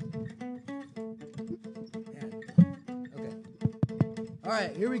 Man. Okay. All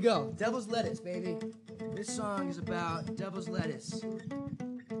right, here we go. Devil's Lettuce, baby. This song is about devil's lettuce. Is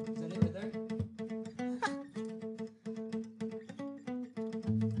that it right there?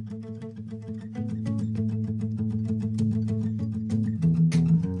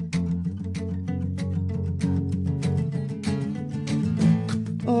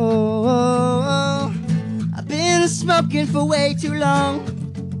 Oh, I've been smoking for way too long.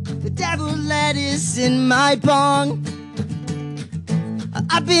 The devil lettuce in my bong.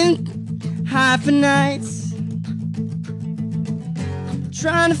 I've been high for nights,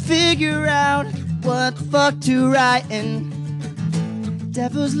 trying to figure out what the fuck to write. And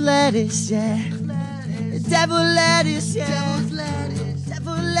devil's lettuce, yeah. Devil lettuce, yeah.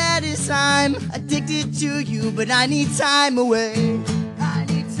 Devil lettuce, I'm addicted to you, but I need time away. I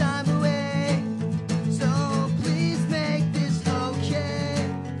need time away. So please make this okay.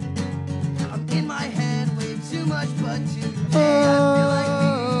 I'm in my head way too much, but today I feel like me.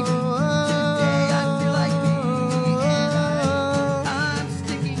 Today I feel like me. And I'm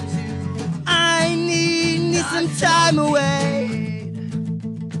sticking to. I need some time away.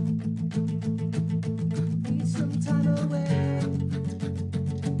 Need some time away.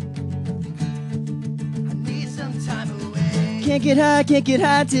 I need some time away. Can't get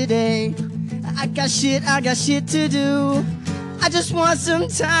high today. I got shit to do. I just want some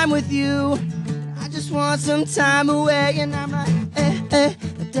time with you. I just want some time away. And I'm like, the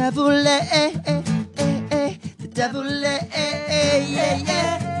devil, the devil, yeah,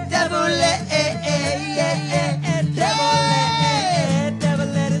 yeah. Devil, yeah, yeah. Devil,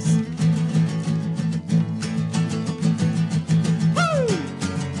 lettuce. Woo!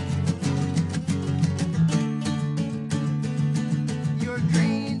 You're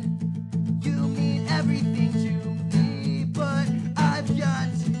green, you mean everything to me, but I've got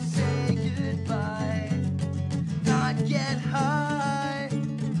to say goodbye, not get high.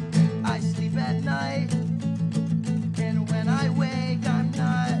 I sleep at night, and when I wake, I'm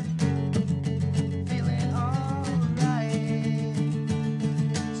not feeling alright.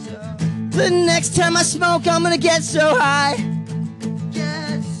 So the next time I smoke, I'm gonna get so high.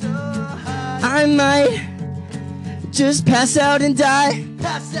 Get so high. I might just pass out and die.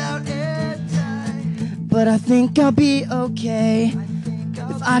 Pass out and die. But I think I'll be okay.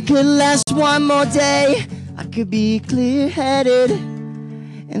 If I could last one more day, I could be clear-headed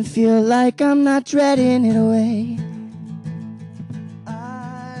and feel like I'm not dreading it away.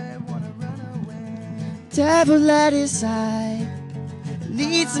 I wanna run away. Devil let us hide.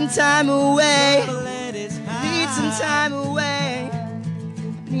 Need some time away. Need some time away.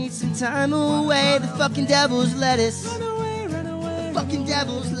 Need some time away. The fucking devil's lettuce. The fucking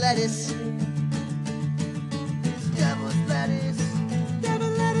devil's lettuce. This devil's lettuce. Devil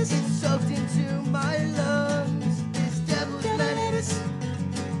lettuce. It's soaked into my lungs. This devil's lettuce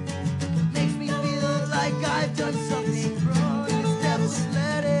makes me feel like I've done something wrong. This devil's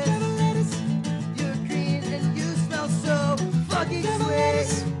lettuce. You're green and you smell so fucking sweet. Devil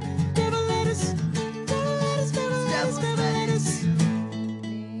lettuce. Devil lettuce. Devil's lettuce.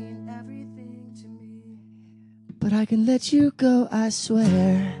 Mean everything to me. But I can let you go, I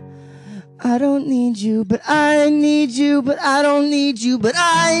swear. I don't need you, but I need you, but I don't need you, but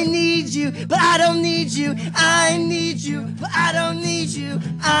I need you, but I don't need you, I need you, but I don't need you,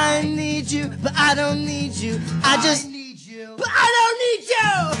 I need you, but I don't need you, I just need you, but I don't need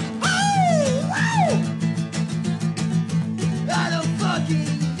you. Woo! Woo! I don't fucking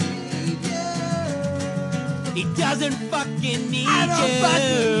need you. He doesn't fucking need I don't you.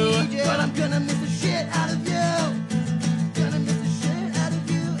 fucking need you, but I'm gonna miss the shit out of you. Gonna miss the shit out of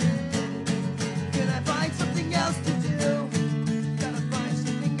you. Can I find something else to do? Gotta find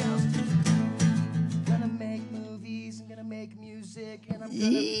something else to do. Gonna make movies and gonna make music and I'm gonna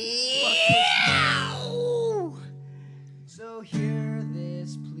So hear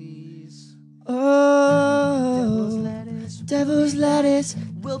this, please. Oh, Devil's Lettuce. Devil's Lettuce.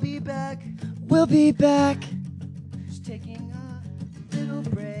 We'll be back. We'll be back. Just taking a little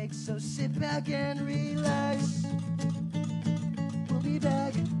break, so sit back and relax. We'll be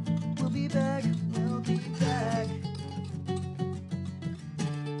back. We'll be back. We'll be back.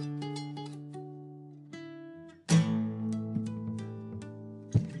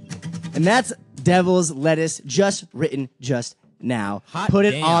 And that's Devil's Lettuce, just written just now. Hot Put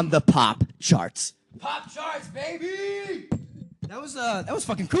it damn. on the pop charts. Pop charts, baby. That was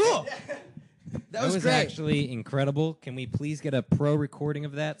fucking cool. That was great. Actually incredible. Can we please get a pro recording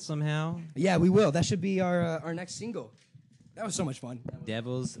of that somehow? Yeah, we will. That should be our next single. That was so much fun.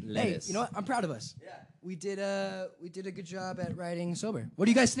 Devil's Hey, Lettuce. you know what? I'm proud of us. Yeah. We did a good job at writing sober. What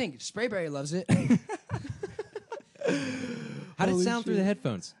do you guys think? Sprayberry loves it. How did it Holy sound through the shit.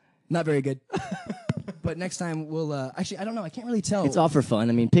 headphones? Not very good. But next time we'll actually I don't know. I can't really tell. It's all for fun.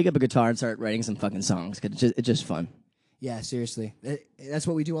 I mean, pick up a guitar and start writing some fucking songs. 'Cause it's just fun. Yeah, seriously. That's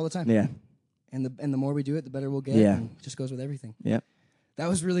what we do all the time. Yeah. And the more we do it, the better we'll get. Yeah. And it just goes with everything. Yep. That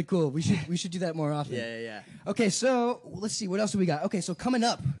was really cool. We should do that more often. Yeah. Okay, so let's see what else do we got. Okay, so coming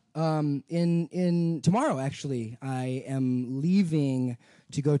up in tomorrow actually, I am leaving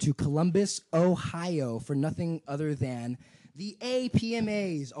to go to Columbus, Ohio for nothing other than the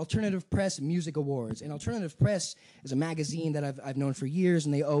APMA's Alternative Press Music Awards. And Alternative Press is a magazine that I've known for years,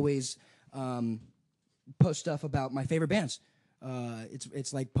 and they always post stuff about my favorite bands.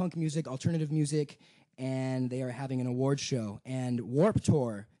 It's like punk music, alternative music, and they are having an award show. And Warped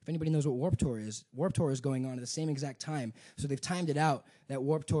Tour, if anybody knows what Warped Tour is going on at the same exact time. So they've timed it out that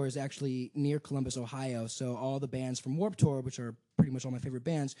Warped Tour is actually near Columbus, Ohio. So all the bands from Warped Tour, which are pretty much all my favorite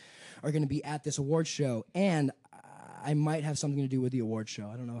bands, are going to be at this award show. And I might have something to do with the award show.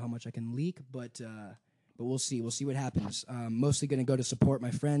 I don't know how much I can leak, but we'll see. We'll see what happens. Mostly going to go to support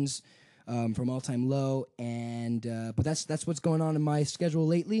my friends from All Time Low, and but that's what's going on in my schedule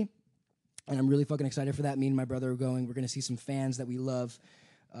lately, and I'm really fucking excited for that. Me and my brother are going. We're going to see some fans that we love,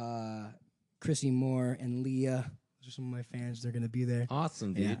 Chrissy Moore and Leah. Those are some of my fans. They're going to be there.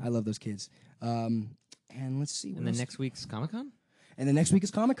 Awesome, dude. Yeah, I love those kids. And let's see. And then next week's Comic-Con? And then next week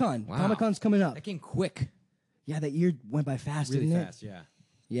is Comic-Con. Wow. Comic-Con's coming up. That came quick. Yeah, that year went by fast, Really didn't fast, it? yeah.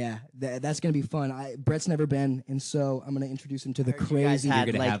 Yeah, that's going to be fun. Brett's never been, and so I'm going to introduce him to the You guys crazy. had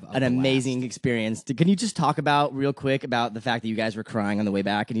You're gonna like have a an blast. amazing experience. Can you just talk about real quick about the fact that you guys were crying on the way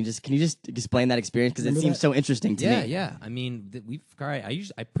back? Can you just explain that experience because it Remember seems that? so interesting to me. Yeah. I mean, we've cried.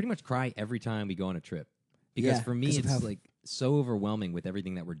 I pretty much cry every time we go on a trip because Yeah, for me 'cause of it's how- like so overwhelming with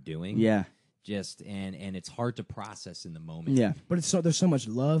everything that we're doing. Yeah. Just and it's hard to process in the moment. Yeah. But there's so much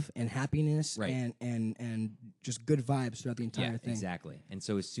love and happiness Right. and just good vibes throughout the entire Yeah, thing. exactly. And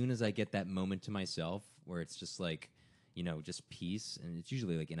so as soon as I get that moment to myself where it's just like, just peace, and it's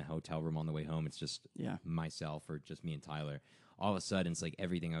usually like in a hotel room on the way home, it's just myself or just me and Tyler. All of a sudden, it's like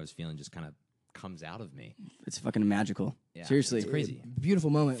everything I was feeling just kind of comes out of me. It's fucking magical. Yeah, Seriously. it's crazy. Beautiful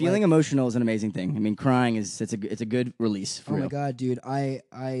moment. Feeling like, emotional is an amazing thing. I mean, crying it's a good release for oh real. my god, dude!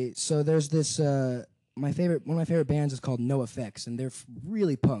 So there's this one of my favorite bands is called No Effects, and they're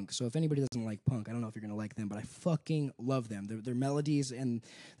really punk. So if anybody doesn't like punk, I don't know if you're gonna like them, but I fucking love them. Their melodies and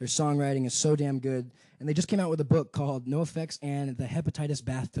their songwriting is so damn good. And they just came out with a book called No Effects and the Hepatitis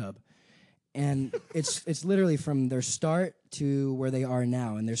Bathtub, and it's literally from their start to where they are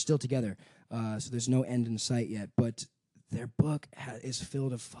now, and they're still together. So there's no end in sight yet, but their book is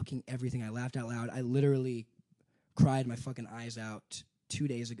filled of fucking everything. I laughed out loud. I literally cried my fucking eyes out 2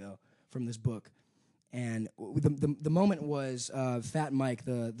 days ago from this book. And the moment was Fat Mike,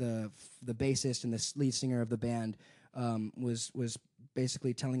 the bassist and the lead singer of the band, was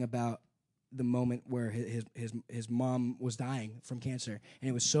basically telling about the moment where his mom was dying from cancer, and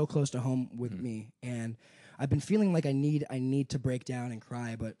it was so close to home with me. And I've been feeling like I need to break down and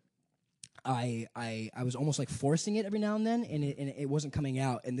cry, but I was almost like forcing it every now and then, and it wasn't coming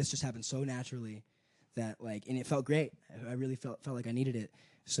out. And this just happened so naturally that and it felt great. I really felt like I needed it.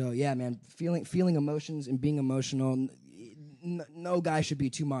 So yeah, man, feeling emotions and being emotional. No guy should be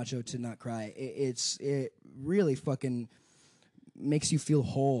too macho to not cry. It really fucking makes you feel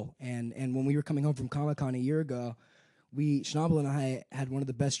whole. And when we were coming home from Comic-Con a year ago, Schnabel and I had one of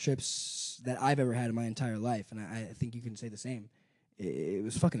the best trips that I've ever had in my entire life, and I think you can say the same. It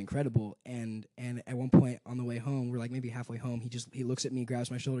was fucking incredible. And at one point on the way home, we're like maybe halfway home, he looks at me, grabs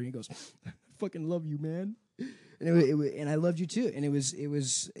my shoulder, and he goes, "I fucking love you, man." And I loved you too. And it was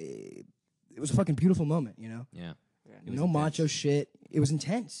a fucking beautiful moment, you know. Yeah. No macho shit. It was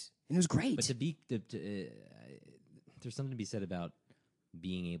intense, and it was great. But there's something to be said about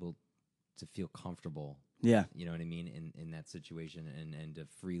being able to feel comfortable. Yeah. You know what I mean? In that situation, and to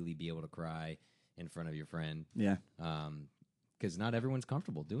freely be able to cry in front of your friend. Yeah. Because not everyone's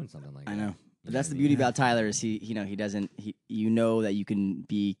comfortable doing something like that. I know. But You that's know the what I beauty mean? about Tyler is he doesn't you know that you can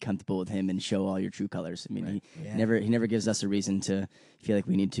be comfortable with him and show all your true colors. I mean, Right. he never gives us a reason to feel like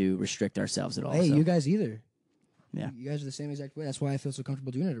we need to restrict ourselves at all. Hey, so. you guys either. Yeah. You guys are the same exact way. That's why I feel so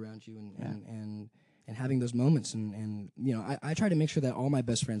comfortable doing it around you and having those moments. And you know, I try to make sure that all my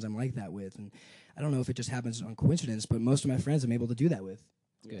best friends I'm like that with. And I don't know if it just happens on coincidence, but most of my friends I'm able to do that with.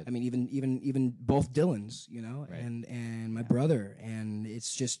 Good. I mean, even both Dylans, you know, Right. and my brother, and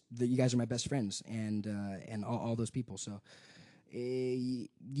it's just that you guys are my best friends, and all those people. So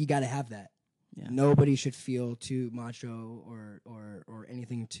you got to have that. Yeah. Nobody should feel too macho or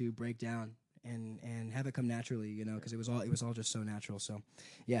anything to break down, and have it come naturally, you know, because it was all just so natural. So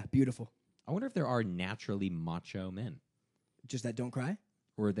yeah, beautiful. I wonder if there are naturally macho men. Just that don't cry.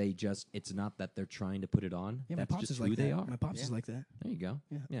 Or they just, it's not that they're trying to put it on. Yeah, my That's pops just is who like they that. are. My pops is like that. There you go.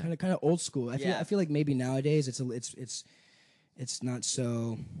 Yeah, kind of old school. I feel like maybe nowadays it's not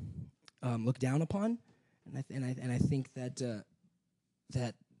so looked down upon, and I think that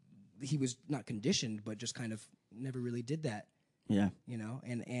that he was not conditioned, but just kind of never really did that. Yeah. You know,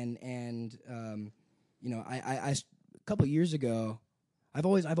 and you know, I a couple years ago. I've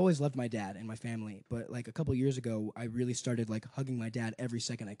always loved my dad and my family, but like a couple years ago, I really started like hugging my dad every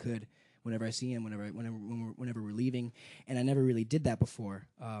second I could, whenever I see him, whenever we're leaving, and I never really did that before.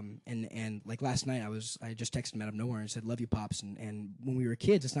 And like last night, I just texted him out of nowhere and said, "Love you, pops." And when we were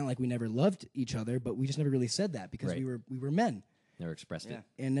kids, it's not like we never loved each other, but we just never really said that because Right. we were men Never expressed it.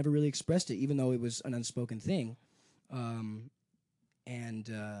 and never really expressed it, even though it was an unspoken thing. And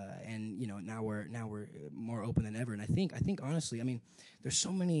you know, now we're more open than ever. And I think honestly, I mean, there's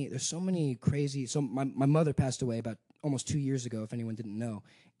so many crazy. So my mother passed away about almost 2 years ago, if anyone didn't know,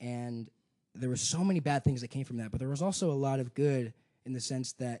 and there were so many bad things that came from that. But there was also a lot of good in the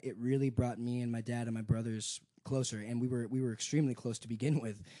sense that it really brought me and my dad and my brothers closer, and we were extremely close to begin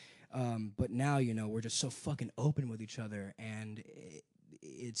with. But now, you know, we're just so fucking open with each other, and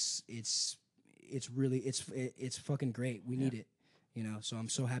it's really fucking great. We need it. You know, so I'm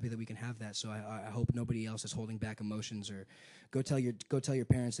so happy that we can have that. So I hope nobody else is holding back emotions, or go tell your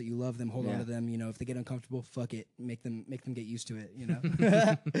parents that you love them, hold on to them. You know, if they get uncomfortable, fuck it, make them get used to it. You know,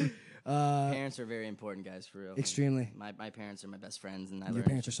 Parents are very important, guys, for real. Extremely. My parents are my best friends, and I Your learn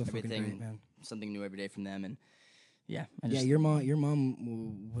parents are so fucking everything, great, man. something new every day from them, and yeah, Your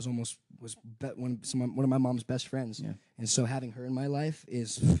mom was one of my mom's best friends. Yeah. And so having her in my life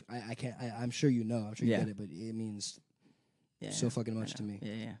is I'm sure you know, I'm sure you get it, but it means so fucking much to me.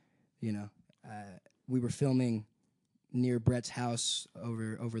 Yeah. You know, we were filming near Bret's house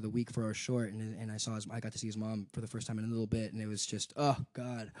over the week for our short, and I got to see his mom for the first time in a little bit, and it was just, oh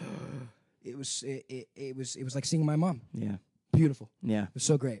God, it was like seeing my mom. Yeah. Beautiful. Yeah. It was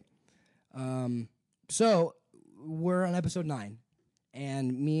so great. So we're on episode 9,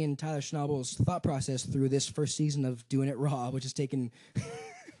 and me and Tyler Schnabel's thought process through this first season of Doing It Raw, which has taken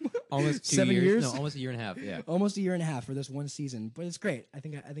Almost 2 7 years? No, almost a year and a half. Yeah. almost a year and a half for this one season, but it's great. I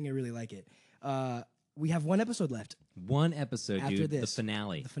think I really like it. we have one episode left. One episode, After dude. this. The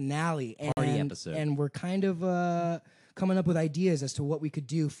finale. The finale. Party episode. And we're kind of coming up with ideas as to what we could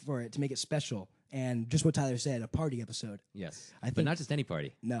do for it to make it special. And just what Tyler said, a party episode. Yes. I But think- not just any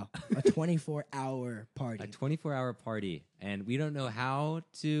party. No, a 24-hour party. A 24-hour party. And we don't know how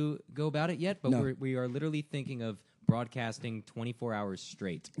to go about it yet, but No. we are literally thinking of broadcasting 24 hours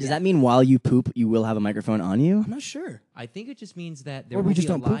straight. Does that mean while you poop, you will have a microphone on you? I'm not sure. I think it just means that there Or we will just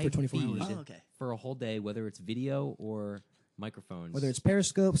be a don't poop for live 24 feed hours. Oh, okay. for a whole day, whether it's video or microphones. Whether it's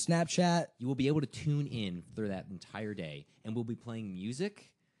Periscope, Snapchat. You will be able to tune in for that entire day, and we'll be playing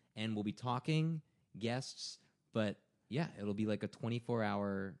music, and we'll be talking, guests, but yeah, it'll be like a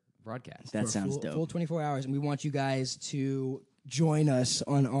 24-hour broadcast. That for sounds full, dope. Full 24 hours, and we want you guys to join us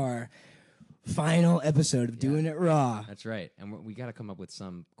on our final episode of Doing It Raw. That's right, and we got to come up with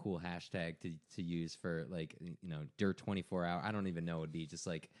some cool hashtag to use for, like, DIR 24 hour. I don't even know. It'd be just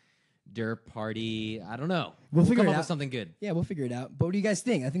like DIR party. I don't know. We'll figure come it up out. with something good. Yeah, we'll figure it out. But what do you guys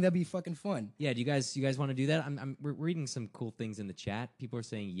think? I think that'd be fucking fun. Yeah, do you guys want to do that? We're reading some cool things in the chat. People are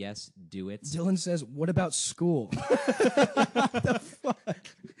saying yes, do it. Dylan says, "What about school?" The fuck?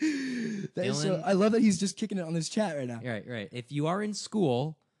 That is so, Dylan- I love that he's just kicking it on this chat right now. Right. If you are in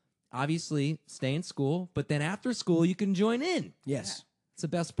school, obviously stay in school, but then after school you can join in. Yes. It's the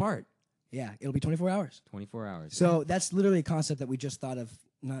best part. Yeah, it'll be 24 hours. 24 hours. So that's literally a concept that we just thought of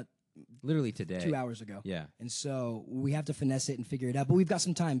not Literally today. 2 hours ago. Yeah. And so we have to finesse it and figure it out. But we've got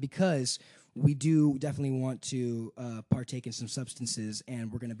some time because we do definitely want to partake in some substances,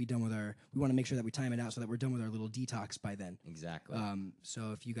 and we're going to be done with we want to make sure that we time it out so that we're done with our little detox by then. Exactly.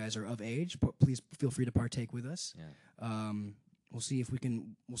 So if you guys are of age, please feel free to partake with us. Yeah. We'll see if we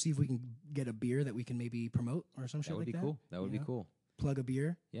can get a beer that we can maybe promote or some shit That would like be that. cool. That would be know? cool. Plug a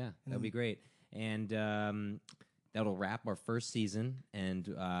beer. Yeah, that would be great. And that'll wrap our first season. And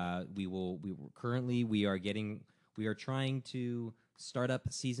we are trying to start up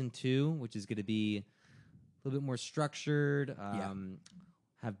season 2, which is going to be a little bit more structured.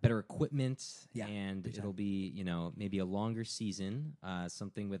 Have better equipment, Yeah, and big time. it'll be maybe a longer season,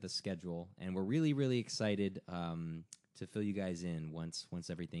 something with a schedule. And we're really really excited to fill you guys in once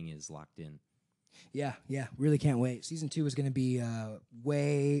everything is locked in. Yeah, really can't wait. Season 2 is going to be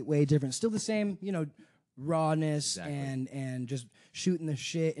way different. Still the same, rawness Exactly. and just shooting the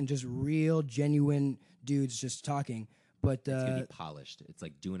shit and just real, genuine dudes just talking. But It's gonna be polished. It's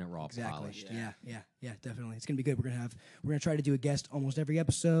like doing it raw, exactly, polished. yeah, definitely. It's gonna be good. We're gonna try to do a guest almost every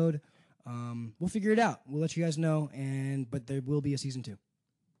episode. We'll figure it out. We'll let you guys know. But there will be a season 2.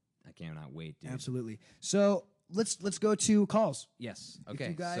 I cannot wait, dude. Absolutely. So let's go to calls. Yes. Okay.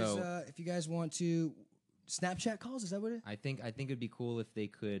 If you guys want to Snapchat calls, is that what it? I think it'd be cool if they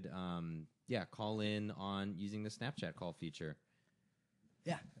could, call in on using the Snapchat call feature.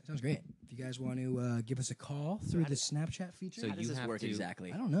 Yeah, that sounds great. If you guys want to give us a call through the Snapchat feature, So How does you this have work to,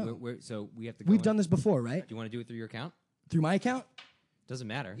 exactly? I don't know. So we have to. Go We've in- done this before, right? Do you want to do it through your account? Through my account? Doesn't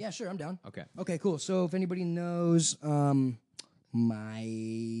matter. Yeah, sure, I'm down. Okay. Okay, cool. So if anybody knows my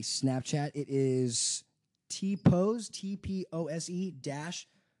Snapchat, it is tpose, TPOSE dash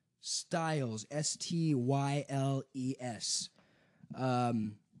styles, STYLES.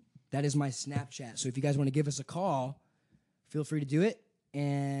 That is my Snapchat. So if you guys want to give us a call, feel free to do it.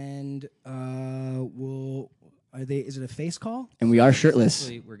 And is it a face call? And we are shirtless.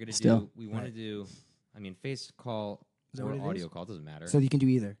 Essentially, we're gonna Still. We want to do. I mean, face call that or what it audio is? call doesn't matter. So you can do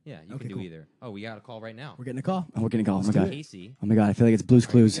either. yeah, you Okay, can do cool. either. Oh, we got a call right now. We're getting a call. Oh, we're getting a call. Oh my do god. it. Casey. Oh my god. I feel like it's Blue's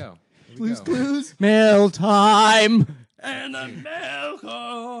Clues. Here we go. Clues. Mail time. And a mail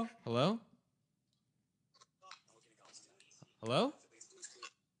call. Hello. Hello.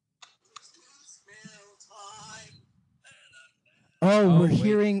 Oh, we're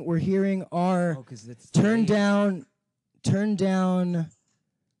wait. hearing our Oh, because it's turn delayed. down.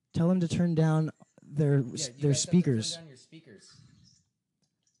 Tell them to turn down their Yeah, you guys have to speakers. turn down your speakers.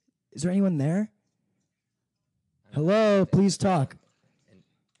 Is there anyone there? Hello, please talk. And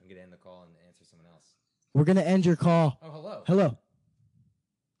I'm gonna end the call and answer someone else. We're gonna end your call. Oh, hello. Hello.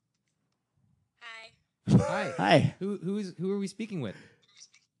 Hi. Hi. Hi. Who are we speaking with?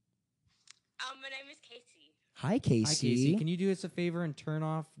 My name is Casey. Hi, Casey. Hi, Casey. Can you do us a favor and turn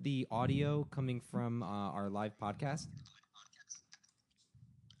off the audio coming from our live podcast?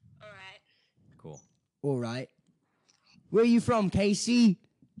 All right. Cool. All right. Where are you from, Casey?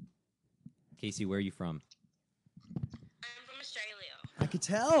 Casey, where are you from? I'm from Australia. I could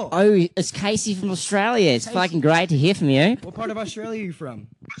tell. Oh, it's Casey from Australia. It's Casey. fucking great to hear from you. What part of Australia are you from?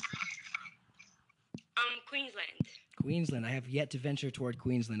 Queensland. Queensland. I have yet to venture toward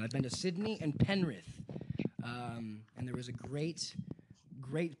Queensland. I've been to Sydney and Penrith, and there was a great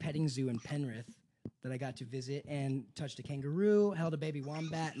petting zoo in Penrith. that I got to visit and touched a kangaroo, held a baby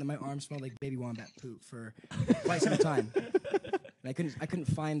wombat, and then my arm smelled like baby wombat poop for quite some time. And I couldn't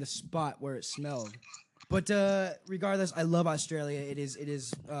find the spot where it smelled. But regardless, I love Australia. It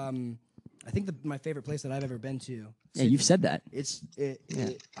is I think my favorite place that I've ever been to. Yeah, you've said that.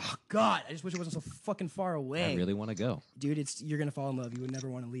 Oh God, I just wish it wasn't so fucking far away. I really want to go. Dude, you're gonna fall in love. You would never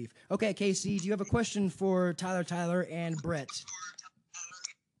want to leave. Okay, Casey, do you have a question for Tyler, and Bret?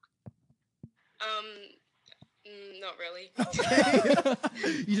 Not really.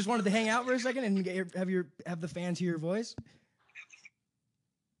 You just wanted to hang out for a second and have the fans hear your voice?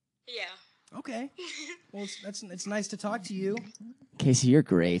 Yeah. Okay. Well, it's nice to talk to you. Casey, you're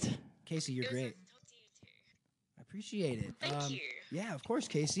great. Casey, you're It was great. nice to talk to you too. I appreciate it. Thank you. Yeah, of course,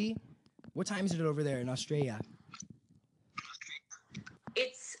 Casey. What time is it over there in Australia?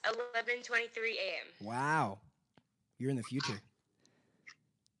 It's 11:23 a.m. Wow. You're in the future.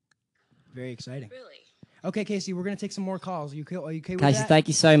 Very exciting. Really? Okay, Casey, we're going to take some more calls. Are you okay with Casey, that? thank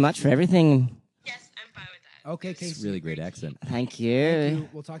you so much for everything. Yes, I'm fine with that. Okay, It's Casey. really great accent. Thank you. Thank you.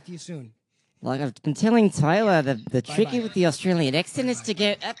 We'll talk to you soon. Like I've been telling Tyler, the tricky Bye-bye. with the Australian accent is to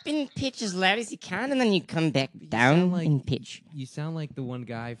go up in pitch as loud as you can, and then you come back down sound like- in pitch. You sound like the one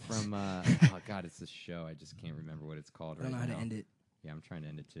guy from oh God, it's this show. I just can't remember what it's called I don't know right how now. to end it. Yeah, I'm trying to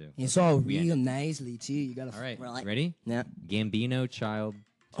end it too. It's all We real end nicely, too. You got to... All right, Right. ready? Yeah. Gambino Child.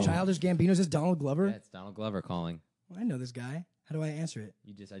 Childish Gambino, is this Donald Glover? Yeah, it's Donald Glover calling. I know this guy. How do I answer it?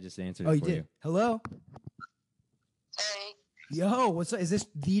 I just answered Oh, it you for did. you. Hello? Hey. Yo, what's up? Is this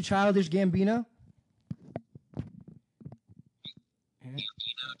the Childish Gambino?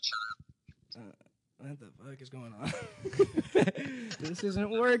 What the fuck is going on? This isn't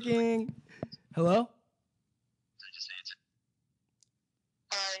working. Hello?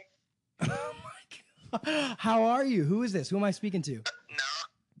 Hi. Oh my God. How are you? Who is this? Who am I speaking to? No.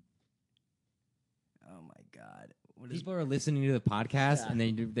 Oh my God. What is... People are listening to the podcast and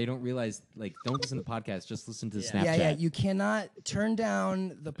they don't realize, like, don't listen to the podcast, just listen to the Snapchat. Yeah. You cannot turn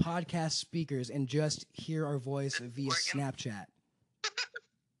down the podcast speakers and just hear our voice via Snapchat.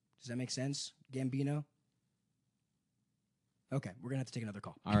 Does that make sense, Gambino? Okay, we're gonna have to take another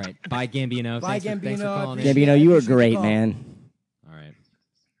call. All right. Bye, Gambino. Bye, Thanks for Gambino. calling in. Appreciate Gambino, it. you were Appreciate the great, call. man. All right.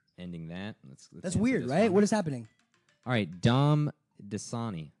 Ending that. Let's That's answer weird, this right? one. What is happening? All right. Dom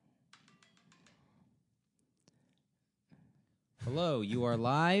Dasani. Hello, you are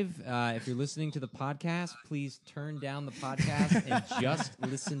live. If you're listening to the podcast, please turn down the podcast and just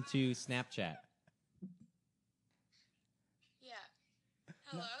listen to Snapchat. Yeah.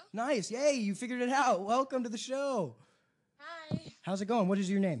 Hello. Nice. Yay, you figured it out. Welcome to the show. Hi. How's it going? What is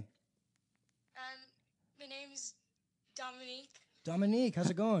your name? My name's Dominique. Dominique, how's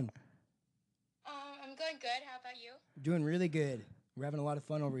it going? I'm going good. How about you? Doing really good. We're having a lot of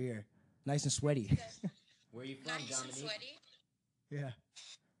fun over here. Nice and sweaty. Good. Where are you from, Nice and sweaty. Yeah.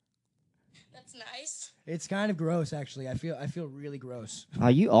 That's nice. It's kind of gross, actually. I feel really gross.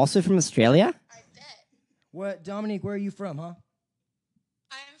 Are you also from Australia? I bet. What, Dominique? Where are you from, huh?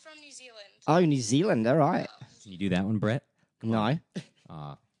 I am from New Zealand. Oh, New Zealand. All right. Can you do that one, Brett? No. I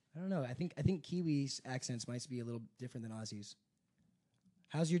don't know. I think Kiwis' accents might be a little different than Aussies.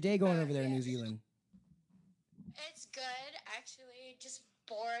 How's your day going over there in New yes. Zealand? It's good, actually. Just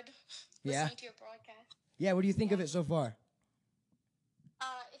bored Yeah? listening to your broadcast. Yeah, what do you think of it so far?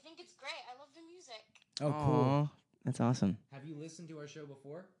 I think it's great. I love the music. Oh, cool. Aw, that's awesome. Have you listened to our show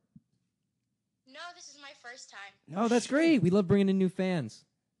before? No, this is my first time. Oh, that's great. We love bringing in new fans.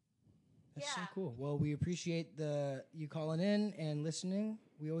 That's so Yeah. cool. Well, we appreciate you calling in and listening.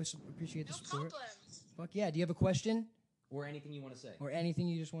 We always appreciate the No support. problems. Fuck yeah. Do you have a question Or anything you want to say. or anything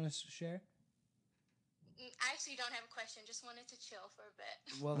you just want to share? I actually don't have a question. Just wanted to chill for a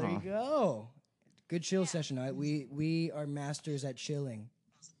bit. Well, there Aw. you go. Good chill Yeah. session. We are masters at chilling.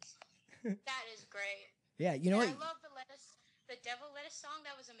 That is great. Yeah, you know And what? I love the Devil Lettuce song.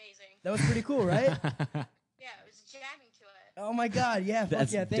 That was amazing. That was pretty cool, right? Yeah, I was jamming to it. Oh my God! Yeah, fuck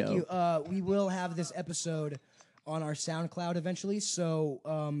That's yeah! Thank you. dope. We will have this episode on our SoundCloud eventually,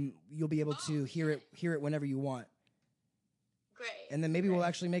 so you'll be able to hear it whenever you want, Great. and then maybe we'll Great.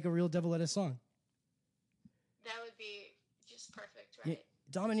 actually make a real Devil Lettuce song. That would be just perfect, Yeah, right?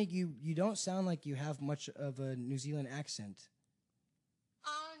 Dominique, you don't sound like you have much of a New Zealand accent.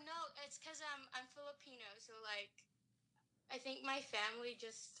 Oh no, it's because I'm Filipino, so like, I think my family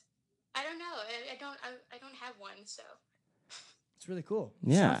just, I don't know, I don't have one, so It's really cool.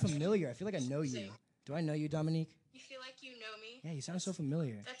 You Yeah. sound familiar. I feel like I know you. Do I know you, Dominique? you feel like you know me. Yeah, you sound so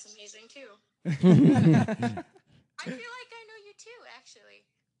familiar. That's amazing too. Well, I feel like I know you too, actually.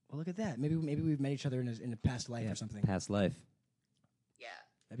 look at that. Maybe we've met each other in a past life or something. Past life. Yeah.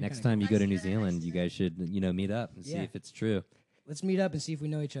 Next kinda time cool. you go to I New see that, I Zealand, see you that. guys should meet up and see Yeah. if it's true. Let's meet up and see if we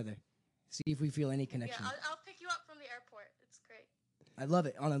know each other. See if we feel any Yeah, connection. I'll pick you up from the airport. It's great. I love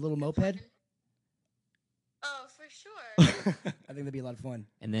it. On a little Good moped. fun. Oh, for sure. I think that'd be a lot of fun.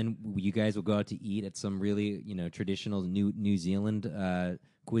 And then you guys will go out to eat at some really traditional New Zealand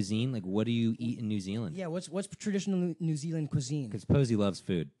cuisine. Like, what do you eat in New Zealand? Yeah, what's traditional New Zealand cuisine? Because Posey loves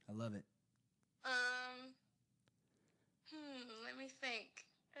food. I love it. Let me think.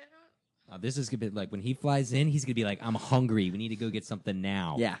 I don't. This is gonna be like when he flies in, he's gonna be like, "I'm hungry. We need to go get something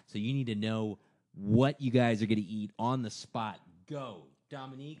now." Yeah. So you need to know what you guys are gonna eat on the spot. Go,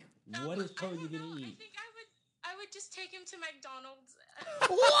 Dominique. What is I Posey don't gonna know. eat? I think I would just take him to McDonald's.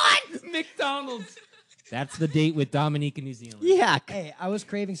 What? McDonald's. That's the date with Dominique in New Zealand. Yeah. Hey, I was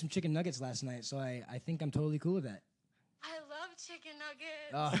craving some chicken nuggets last night, so I think I'm totally cool with that. I love chicken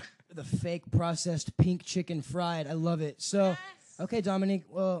nuggets. The fake processed pink chicken fried. I love it. So, Yes. okay, Dominique.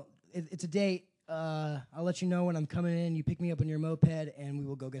 Well, it's a date. I'll let you know when I'm coming in. You pick me up on your moped, and we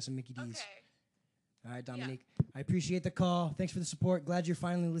will go get some Mickey D's. Okay. All right, Dominique. I appreciate the call. Thanks for the support. Glad you're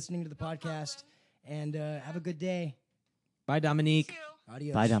finally listening to the podcast. And have a good day. Bye, Dominique. Thank you.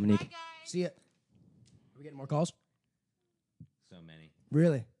 Adios. Bye, Bye, Dominique. guys. See ya. Are we getting more calls? So many.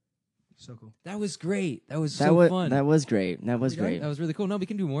 Really? So cool. That was great. That was That so was fun. that was great. That was We done? great. That was really cool. No, we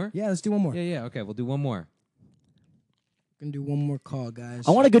can do more. Yeah, let's do one more. Yeah. Okay, we'll do one more. Gonna do one more call, guys.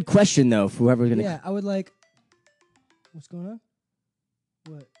 I want a good question though for whoever's gonna. Yeah, I would like. What's going on?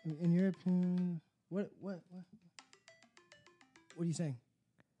 What in your opinion? What are you saying?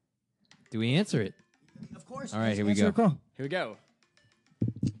 Do we answer it? Of course. All right, here we answer go. a call. Here we go.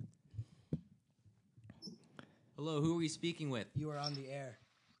 Hello, who are we speaking with? You are on the air.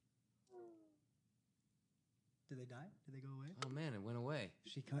 Did they die? Did they go away? Oh man, it went away.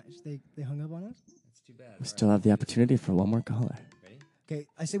 They hung up on us. That's too bad. We still have the opportunity for one more caller. Ready? Okay,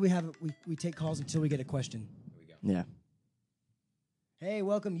 I say we take calls until we get a question. Here we go. Yeah. Hey,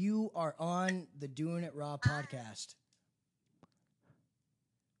 welcome. You are on the Doing It Raw podcast.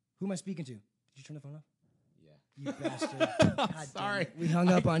 Who am I speaking to? Did you turn the phone off? Yeah. You bastard. God damn Sorry. it. We hung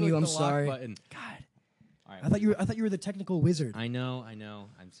up on you. I'm sorry. Button. God. All right. I thought you were the technical wizard. I know.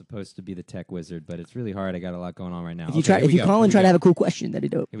 I'm supposed to be the tech wizard, but it's really hard. I got a lot going on right now. If you call and try to have a cool question, that'd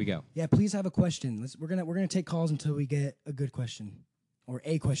be dope. Here we go. Yeah, please have a question. We're gonna take calls until we get a good question or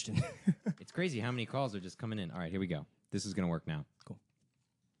a question. It's crazy how many calls are just coming in. All right, here we go. This is gonna work now. Cool.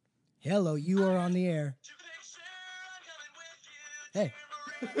 Hello, you are on the air. Hey,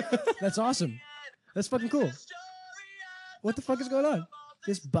 that's awesome. That's fucking cool. What the fuck is going on?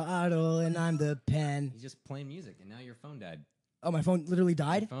 This bottle and I'm the pen. He's just playing music, and now your phone died. Oh, my phone literally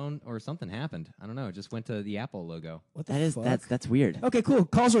died. Phone or something happened. I don't know. It just went to the Apple logo. What the That is fuck? that's weird. Okay, cool.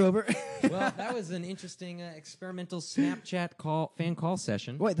 Calls are over. Well, that was an interesting experimental Snapchat fan call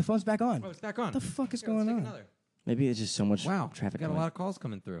session. Wait, the phone's back on. Oh, it's back on. What the fuck is Here, let's going take on? another. Maybe it's just so much Wow, traffic. got a going. lot of calls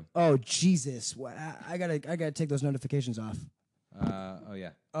coming through. Oh Jesus! I gotta take those notifications off. Oh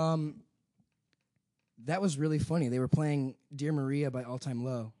yeah. That was really funny. They were playing "Dear Maria" by All Time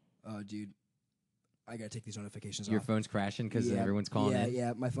Low. Oh, dude, I gotta take these notifications Your off. phone's crashing because Yeah, everyone's calling in.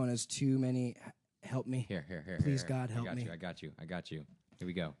 Yeah, my phone has too many. Help me. Here. Please, here. God, help me. I got you. Here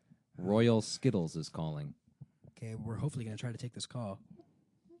we go. Royal Skittles is calling. Okay, we're hopefully gonna try to take this call.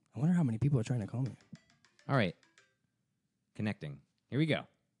 I wonder how many people are trying to call me. All right. Connecting. Here we go.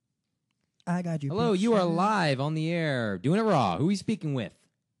 I got you. Hello, you are picture. live on the air. Doing it raw. Who are we speaking with?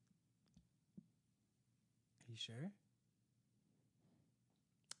 You sure?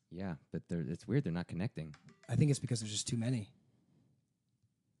 Yeah, but it's weird. They're not connecting. I think it's because there's just too many.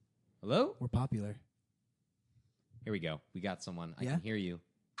 Hello? We're popular. Here we go. We got someone. I Yeah? can hear you.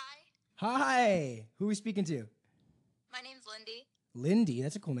 Hi, Hi. Who are we speaking to? my name's Lindy. Lindy.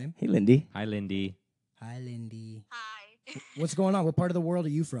 That's a cool name. Hey, Lindy. Hi, Lindy. Hi, Lindy. Hi. What's going on? What part of the world are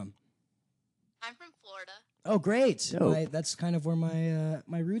you from? I'm from Florida. Oh, great. Dope. That's kind of where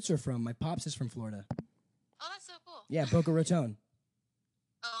my roots are from. My pops is from Florida. Oh, that's so cool. Yeah, Boca Raton.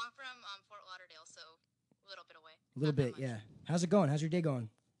 Oh, I'm from Fort Lauderdale, so a little bit away. A little Not that bit, much. yeah. How's it going? How's your day going?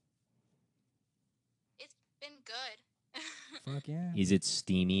 It's been good. Fuck yeah. Is it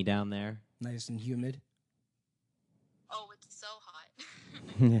steamy down there? Nice and humid. Oh, it's so hot.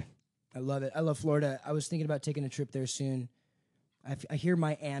 Yeah. I love it. I love Florida. I was thinking about taking a trip there soon. I hear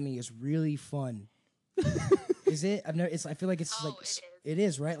Miami is really fun. Is it? I've never. I feel like it's Oh, like it is. it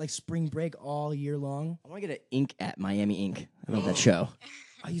is, right? Like spring break all year long. I want to get an ink at Miami Ink. I love that show.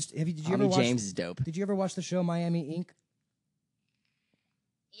 I used to. Did you ever Tommy watch? James is dope. Did you ever watch the show Miami Ink?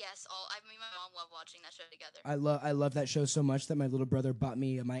 Yes, I mean, my mom loved watching that show together. I love that show so much that my little brother bought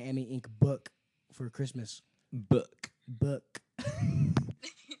me a Miami Ink book for Christmas. Book. Book.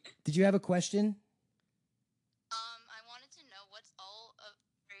 Did you have a question? I wanted to know what's all of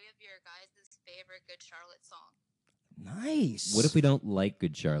 3 of your guys' favorite Good Charlotte song. Nice. What if we don't like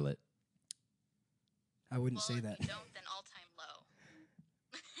Good Charlotte? I wouldn't Well, say if that. you don't, then All Time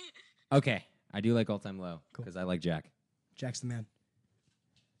Low. Okay, I do like All Time Low Cool. because I like Jack. Jack's the man.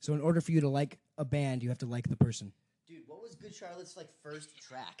 So in order for you to like a band, you have to like the person. Dude, what was Good Charlotte's like first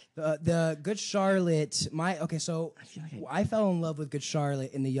track? The Good Charlotte. So I feel like I fell in love with Good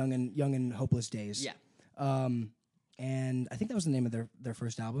Charlotte in the Young and Hopeless days. Yeah. And I think that was the name of their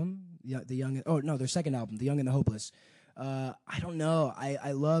first album. Their second album, The Young and the Hopeless. I don't know.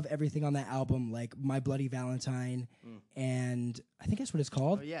 I love everything on that album, like My Bloody Valentine, and I think that's what it's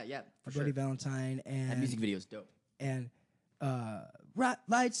called. Oh yeah, My for Bloody sure. Valentine, and That music video is dope. and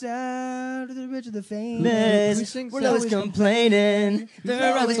lights out to the rich of the famous. Who sings We're that? always complaining. They're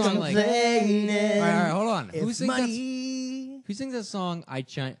They're always always song like- complaining. All right, hold on. If Who sings that? money. Who sings that song? I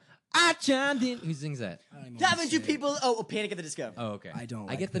chimed in. Who sings that? I don't even wanna Haven't you say it. people? Oh, Panic at the Disco. Oh, okay. I don't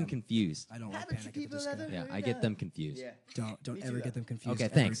I like get them them. confused. I don't like Haven't you Panic at the people Disco. ever Yeah, heard I get that? them confused. Yeah. Don't Me ever too, get them confused. Okay,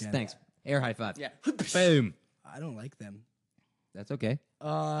 ever thanks. again. Thanks. Air high five. Yeah. Boom. I don't like them. That's okay. I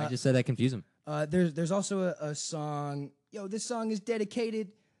Uh, just said I confuse them. there's also a song. Yo, this song is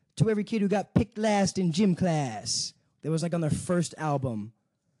dedicated to every kid who got picked last in gym class. That was like on their first album.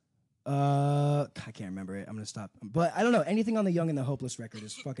 I can't remember it. I'm gonna stop. But I don't know. Anything on the Young and the Hopeless record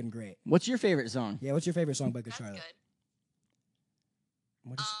is fucking great. What's your favorite song? Yeah. What's your favorite song by Good That's Charlotte? good.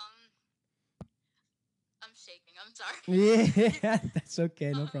 What is- I'm shaking. I'm sorry. Yeah, that's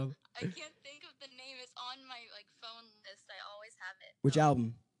okay. No problem. I can't think of the name. It's on my phone list. I always have it. Which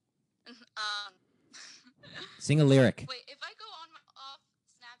album? Sing a lyric. Wait, if I go on off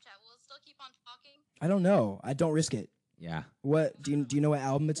Snapchat, will it still keep on talking? I don't know. I don't risk it. Yeah. What do you know? What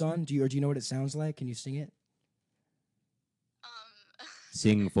album it's on? Do you know what it sounds like? Can you sing it?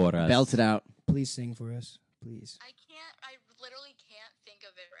 Sing for us. Belt it out. Please sing for us, please. I can't. I literally can't think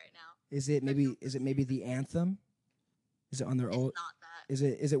of it right now. Is it maybe the anthem? Is it on their It's old? not that.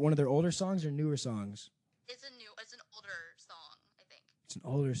 Is it one of their older songs or newer songs? It's an older song, I think. It's an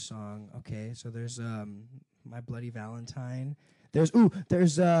older song. Okay, so there's My Bloody Valentine. There's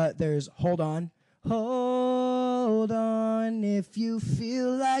Hold On. Hold on if you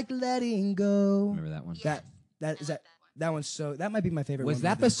feel like letting go. Remember that one? That I like that one's so that might be my favorite Was one.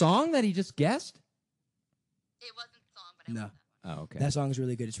 that the song that he just guessed? It wasn't the song, but I No. like that one. Oh, okay. That song is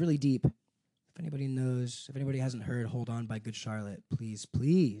really good. It's really deep. If anybody hasn't heard Hold On by Good Charlotte, please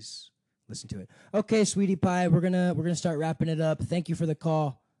listen to it. Okay, sweetie pie, we're gonna start wrapping it up. Thank you for the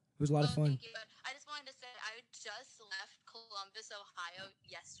call. It was a lot of fun. Thank you. I just wanted to say I just left Columbus, Ohio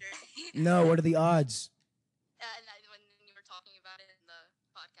yesterday. No, what are the odds? When you were talking about it in the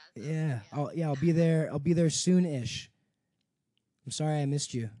podcast. Yeah, I'll be there soon-ish. I'm sorry I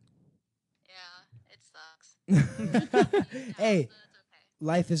missed you. Yeah, it sucks. Hey, So it's okay.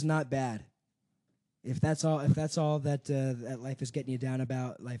 life is not bad. If that's all that that life is getting you down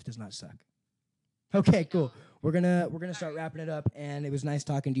about, life does not suck. Okay, cool. We're gonna start wrapping it up, and it was nice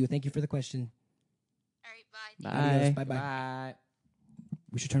talking to you. Thank you for the question. All right, bye. Adios. Bye. Bye. Bye.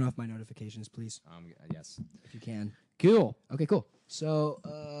 We should turn off my notifications, please, Yes. if you can. Cool. Okay, cool. So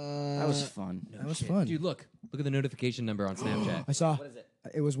That was fun. that was fun. Dude, look at the notification number on Snapchat. I saw. What is it?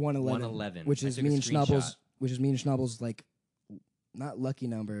 It was 111. 111. Which I is took a me and Schnubble's. screenshot. Which is me and Schnubble's like, not lucky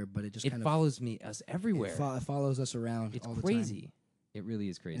number, but it just It kind follows us of everywhere. it follows us around. It's all the crazy. time. It really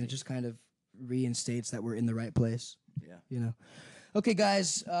is crazy. And it just kind of reinstates that we're in the right place. Yeah. You know. Okay,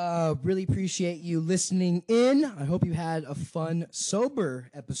 guys. Really appreciate you listening in. I hope you had a fun, sober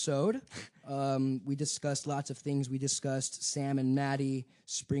episode. We discussed lots of things. We discussed Sam and Maddie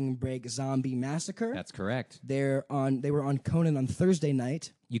Spring Break Zombie Massacre. That's correct. They were on Conan on Thursday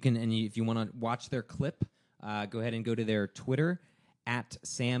night. You can, if you want to watch their clip, go ahead and go to their Twitter at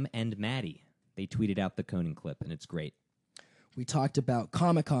Sam and Maddie. They tweeted out the Conan clip, and it's great. We talked about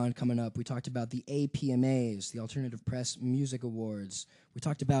Comic-Con coming up. We talked about the APMAs, the Alternative Press Music Awards. We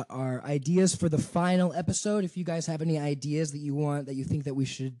talked about our ideas for the final episode. If you guys have any ideas that you think that we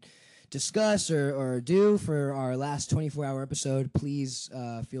should discuss or do for our last 24-hour episode, please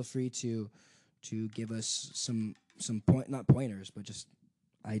feel free to give us some not pointers, but just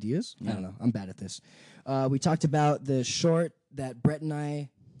ideas. I don't know. I'm bad at this. We talked about the short that Bret and I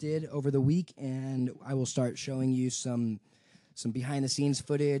did over the week, and I will start showing you some behind-the-scenes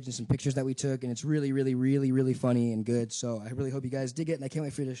footage and some pictures that we took, and it's really, really, really, really funny and good. So I really hope you guys dig it, and I can't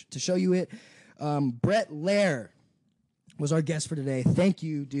wait for you to show you it. Bret Loehr was our guest for today. Thank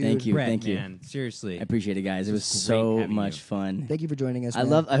you, dude. Thank you. Bret, Thank you. man. Seriously. I appreciate it, guys. It was was great so having much you. fun. Thank you for joining us. I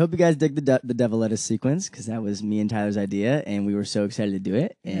man. hope you guys dig the Devil Lettuce sequence because that was me and Tyler's idea, and we were so excited to do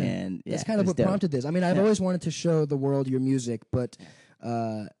it. And That's kind of what prompted this. I mean, I've always wanted to show the world your music, but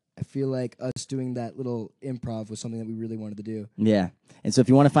I feel like us doing that little improv was something that we really wanted to do. Yeah. And so if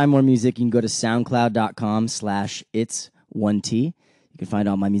you want to find more music, you can go to soundcloud.com/it's1t. You can find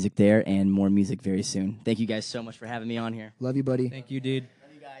all my music there and more music very soon. Thank you guys so much for having me on here. Love you, buddy. Thank you, dude.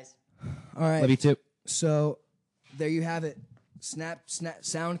 Love you guys. All right. Love you too. So there you have it.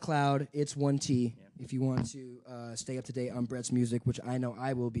 SoundCloud, it's 1T. If you want to stay up to date on Bret's music, which I know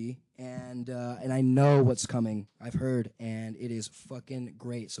I will be, and I know what's coming. I've heard, and it is fucking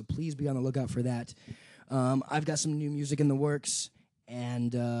great. So please be on the lookout for that. I've got some new music in the works,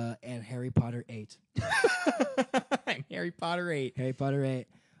 and Harry Potter 8. Harry Potter 8. Harry Potter 8.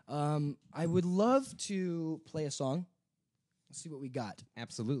 I would love to play a song. Let's see what we got.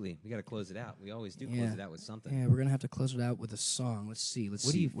 Absolutely. We got to close it out. We always do close it out with something. Yeah, we're gonna have to close it out with a song. Let's see. What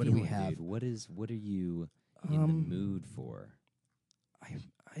What do we have? Dude? What are you in the mood for?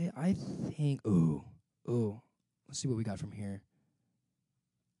 I think. Ooh. Let's see what we got from here.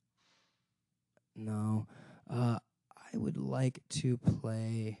 No, I would like to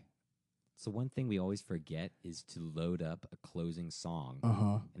play. So one thing we always forget is to load up a closing song,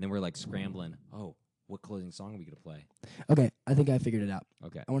 And then we're like scrambling. Oh, what closing song are we gonna play? Okay, I think I figured it out.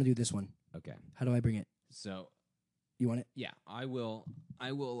 Okay. I want to do this one. Okay. How do I bring it? So You want it? yeah, I will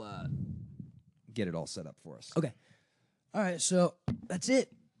get it all set up for us. Okay. All right. So that's it.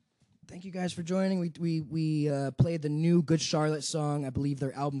 Thank you guys for joining. We played the new Good Charlotte song. I believe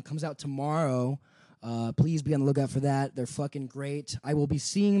their album comes out tomorrow. Please be on the lookout for that. They're fucking great. I will be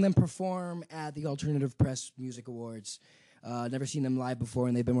seeing them perform at the Alternative Press Music Awards. Never seen them live before,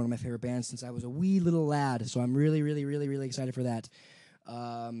 and they've been one of my favorite bands since I was a wee little lad. So I'm really, really, really, really excited for that.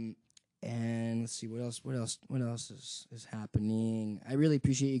 And let's see what else is happening. I really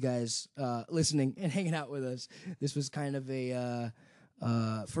appreciate you guys listening and hanging out with us. This was kind of a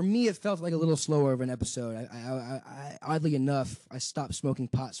for me, it felt like a little slower of an episode. I oddly enough, I stopped smoking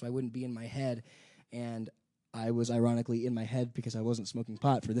pot so I wouldn't be in my head, and I was ironically in my head because I wasn't smoking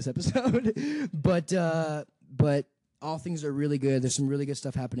pot for this episode. but all things are really good. There's some really good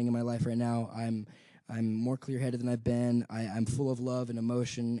stuff happening in my life right now. I'm more clear-headed than I've been. I'm full of love and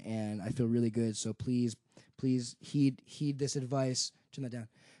emotion, and I feel really good. So please heed this advice. Turn that down.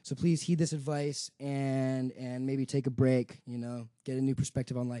 So please heed this advice and maybe take a break. You know, get a new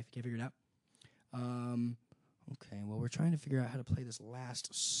perspective on life. Can't figure it out. Okay. Well, we're trying to figure out how to play this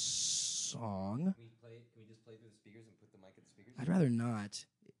last song. Can we just play through the speakers and put the mic at the speakers? I'd rather not.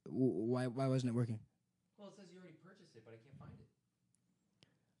 Why wasn't it working? Well, it says you already purchased it, but I can't find it.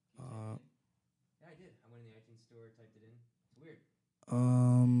 Yeah, I did. I went in the iTunes store, typed it in. It's weird.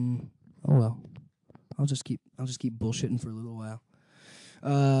 Oh well. I'll just keep bullshitting for a little while.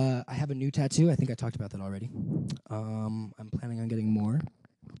 I have a new tattoo. I think I talked about that already. I'm planning on getting more.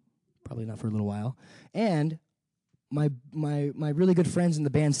 Probably not for a little while. And my really good friends in the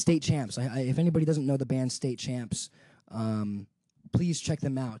band State Champs. If anybody doesn't know the band State Champs, please check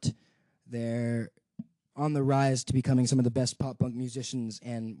them out. They're on the rise to becoming some of the best pop punk musicians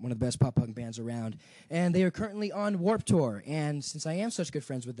and one of the best pop punk bands around. And they are currently on Warped Tour. And since I am such good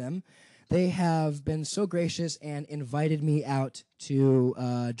friends with them, they have been so gracious and invited me out to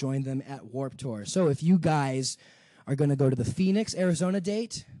join them at Warped Tour. So if you guys are going to go to the Phoenix, Arizona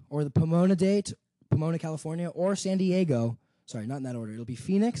date, or the Pomona date, Pomona, California, or San Diego, sorry, not in that order. It'll be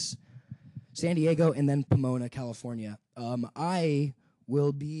Phoenix, San Diego, and then Pomona, California. I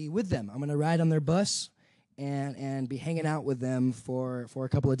will be with them. I'm going to ride on their bus and be hanging out with them for a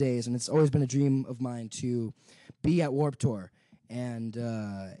couple of days. And it's always been a dream of mine to be at Warped Tour. And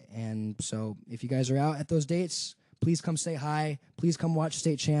so if you guys are out at those dates, please come say hi. Please come watch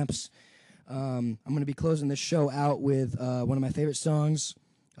State Champs. I'm going to be closing this show out with one of my favorite songs.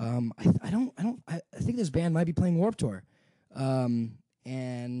 I think this band might be playing Warped Tour.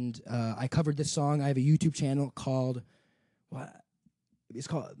 And I covered this song. I have a YouTube channel called what? It's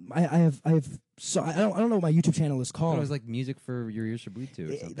called. I don't know what my YouTube channel is called. It was like music for your ears to bleed to.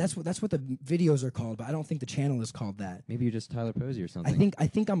 Or something. That's what the videos are called, but I don't think the channel is called that. Maybe you're just Tyler Posey or something. I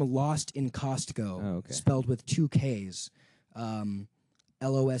think I'm Lost in Costco. Oh, okay. Spelled with 2 K's.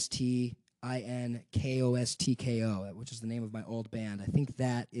 LOSTINKOSTKO, which is the name of my old band. I think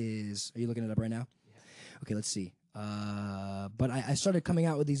that is. Are you looking it up right now? Yeah. Okay, let's see. But I started coming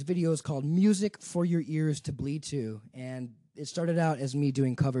out with these videos called Music for Your Ears to Bleed To, and it started out as me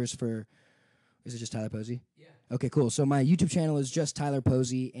doing covers for. Is it just Tyler Posey? Yeah. Okay, cool. So my YouTube channel is just Tyler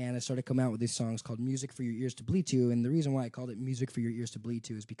Posey, and I started coming out with these songs called Music for Your Ears to Bleed To, and the reason why I called it Music for Your Ears to Bleed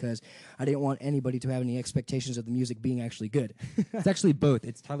To is because I didn't want anybody to have any expectations of the music being actually good. It's actually both.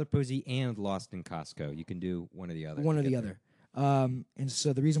 It's Tyler Posey and Lost in Costco. You can do one or the other. One or the other. And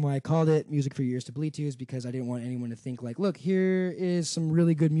so the reason why I called it Music for Your Ears to Bleed To is because I didn't want anyone to think like, look, here is some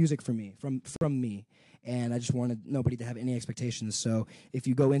really good music for me, from me. And I just wanted nobody to have any expectations. So if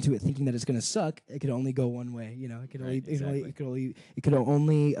you go into it thinking that it's going to suck, it could only go one way. You know, it could only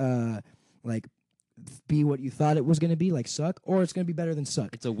like be what you thought it was going to be, like suck, or it's going to be better than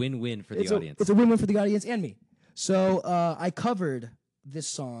suck. It's a win-win for the audience. It's a win-win for the audience and me. So I covered this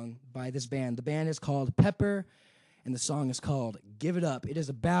song by this band. The band is called Pepper, and the song is called Give It Up. It is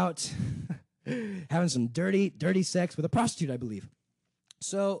about having some dirty sex with a prostitute, I believe.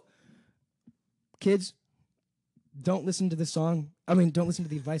 So kids, don't listen to this song. I mean, don't listen to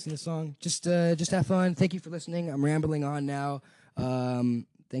the advice in this song. Just have fun. Thank you for listening. I'm rambling on now.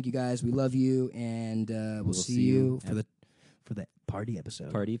 Thank you guys. We love you, and we'll see you for the party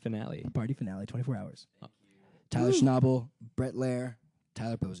episode. Party finale. Party finale. 24 hours. Tyler Schnabel, Bret Loehr,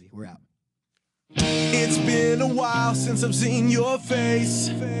 Tyler Posey. We're out. It's been a while since I've seen your face.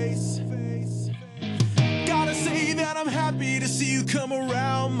 Gotta say that I'm happy to see you come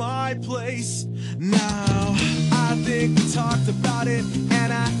around my place. Now, I think we talked about it,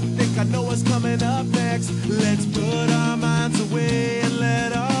 and I think I know what's coming up next. Let's put our minds away and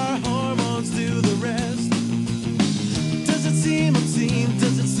let our hormones do the rest. Does it seem obscene?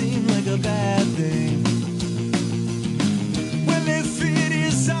 Does it seem like a bad thing? Well, if it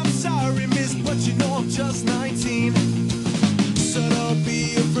is, I'm sorry, miss, but you know I'm just 19. So don't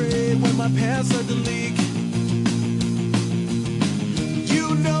be afraid when my pants start to leak.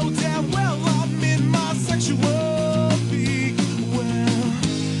 You know damn well I'm in my sexual peak. Well,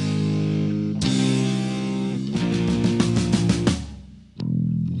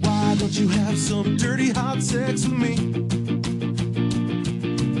 why don't you have some dirty hot sex with me?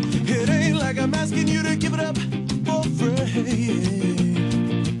 It ain't like I'm asking you to give it up for free.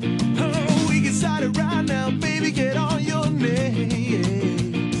 Oh, we can start it right now, baby, get on your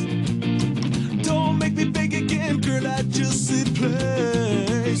knees. Don't make me beg again, girl, I just said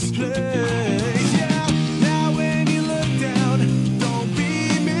place. Yeah, now when you look down, don't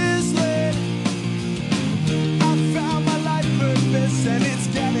be misled. I found my life purpose, and it's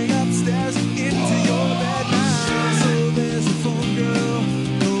getting upstairs into your bed now. So there's a phone, girl,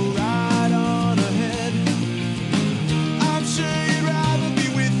 go right on ahead. I'm sure you'd rather be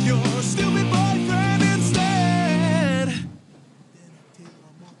with your stupid boyfriend instead. Then I take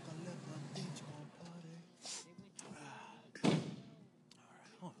my mark, I left my bitch on party. All right,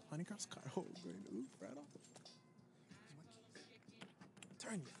 hold on, honey girl's car. Oh, going to oof right off the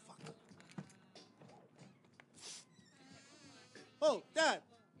turn you fuck up. Oh, Dad.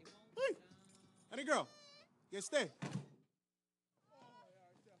 Hey, honey girl, you stay.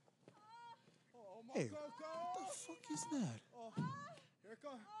 Hey, what the fuck is that?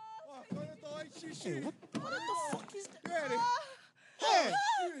 Hey, what the fuck is that? Hey,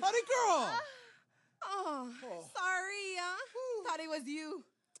 honey girl. Oh, sorry, thought it was you.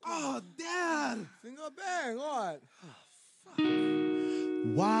 Oh, Dad. Finger bang, what?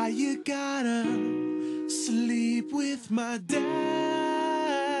 Why you gotta sleep with my dad?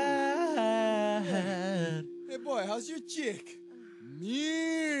 Hey, boy, how's your chick?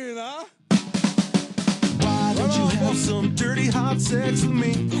 Mean, huh? Why don't you have some dirty hot sex with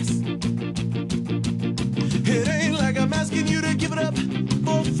me? It ain't like I'm asking you to give it up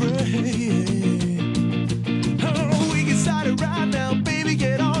for free. Oh, we can start it right now, baby,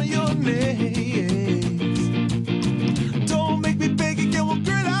 get on your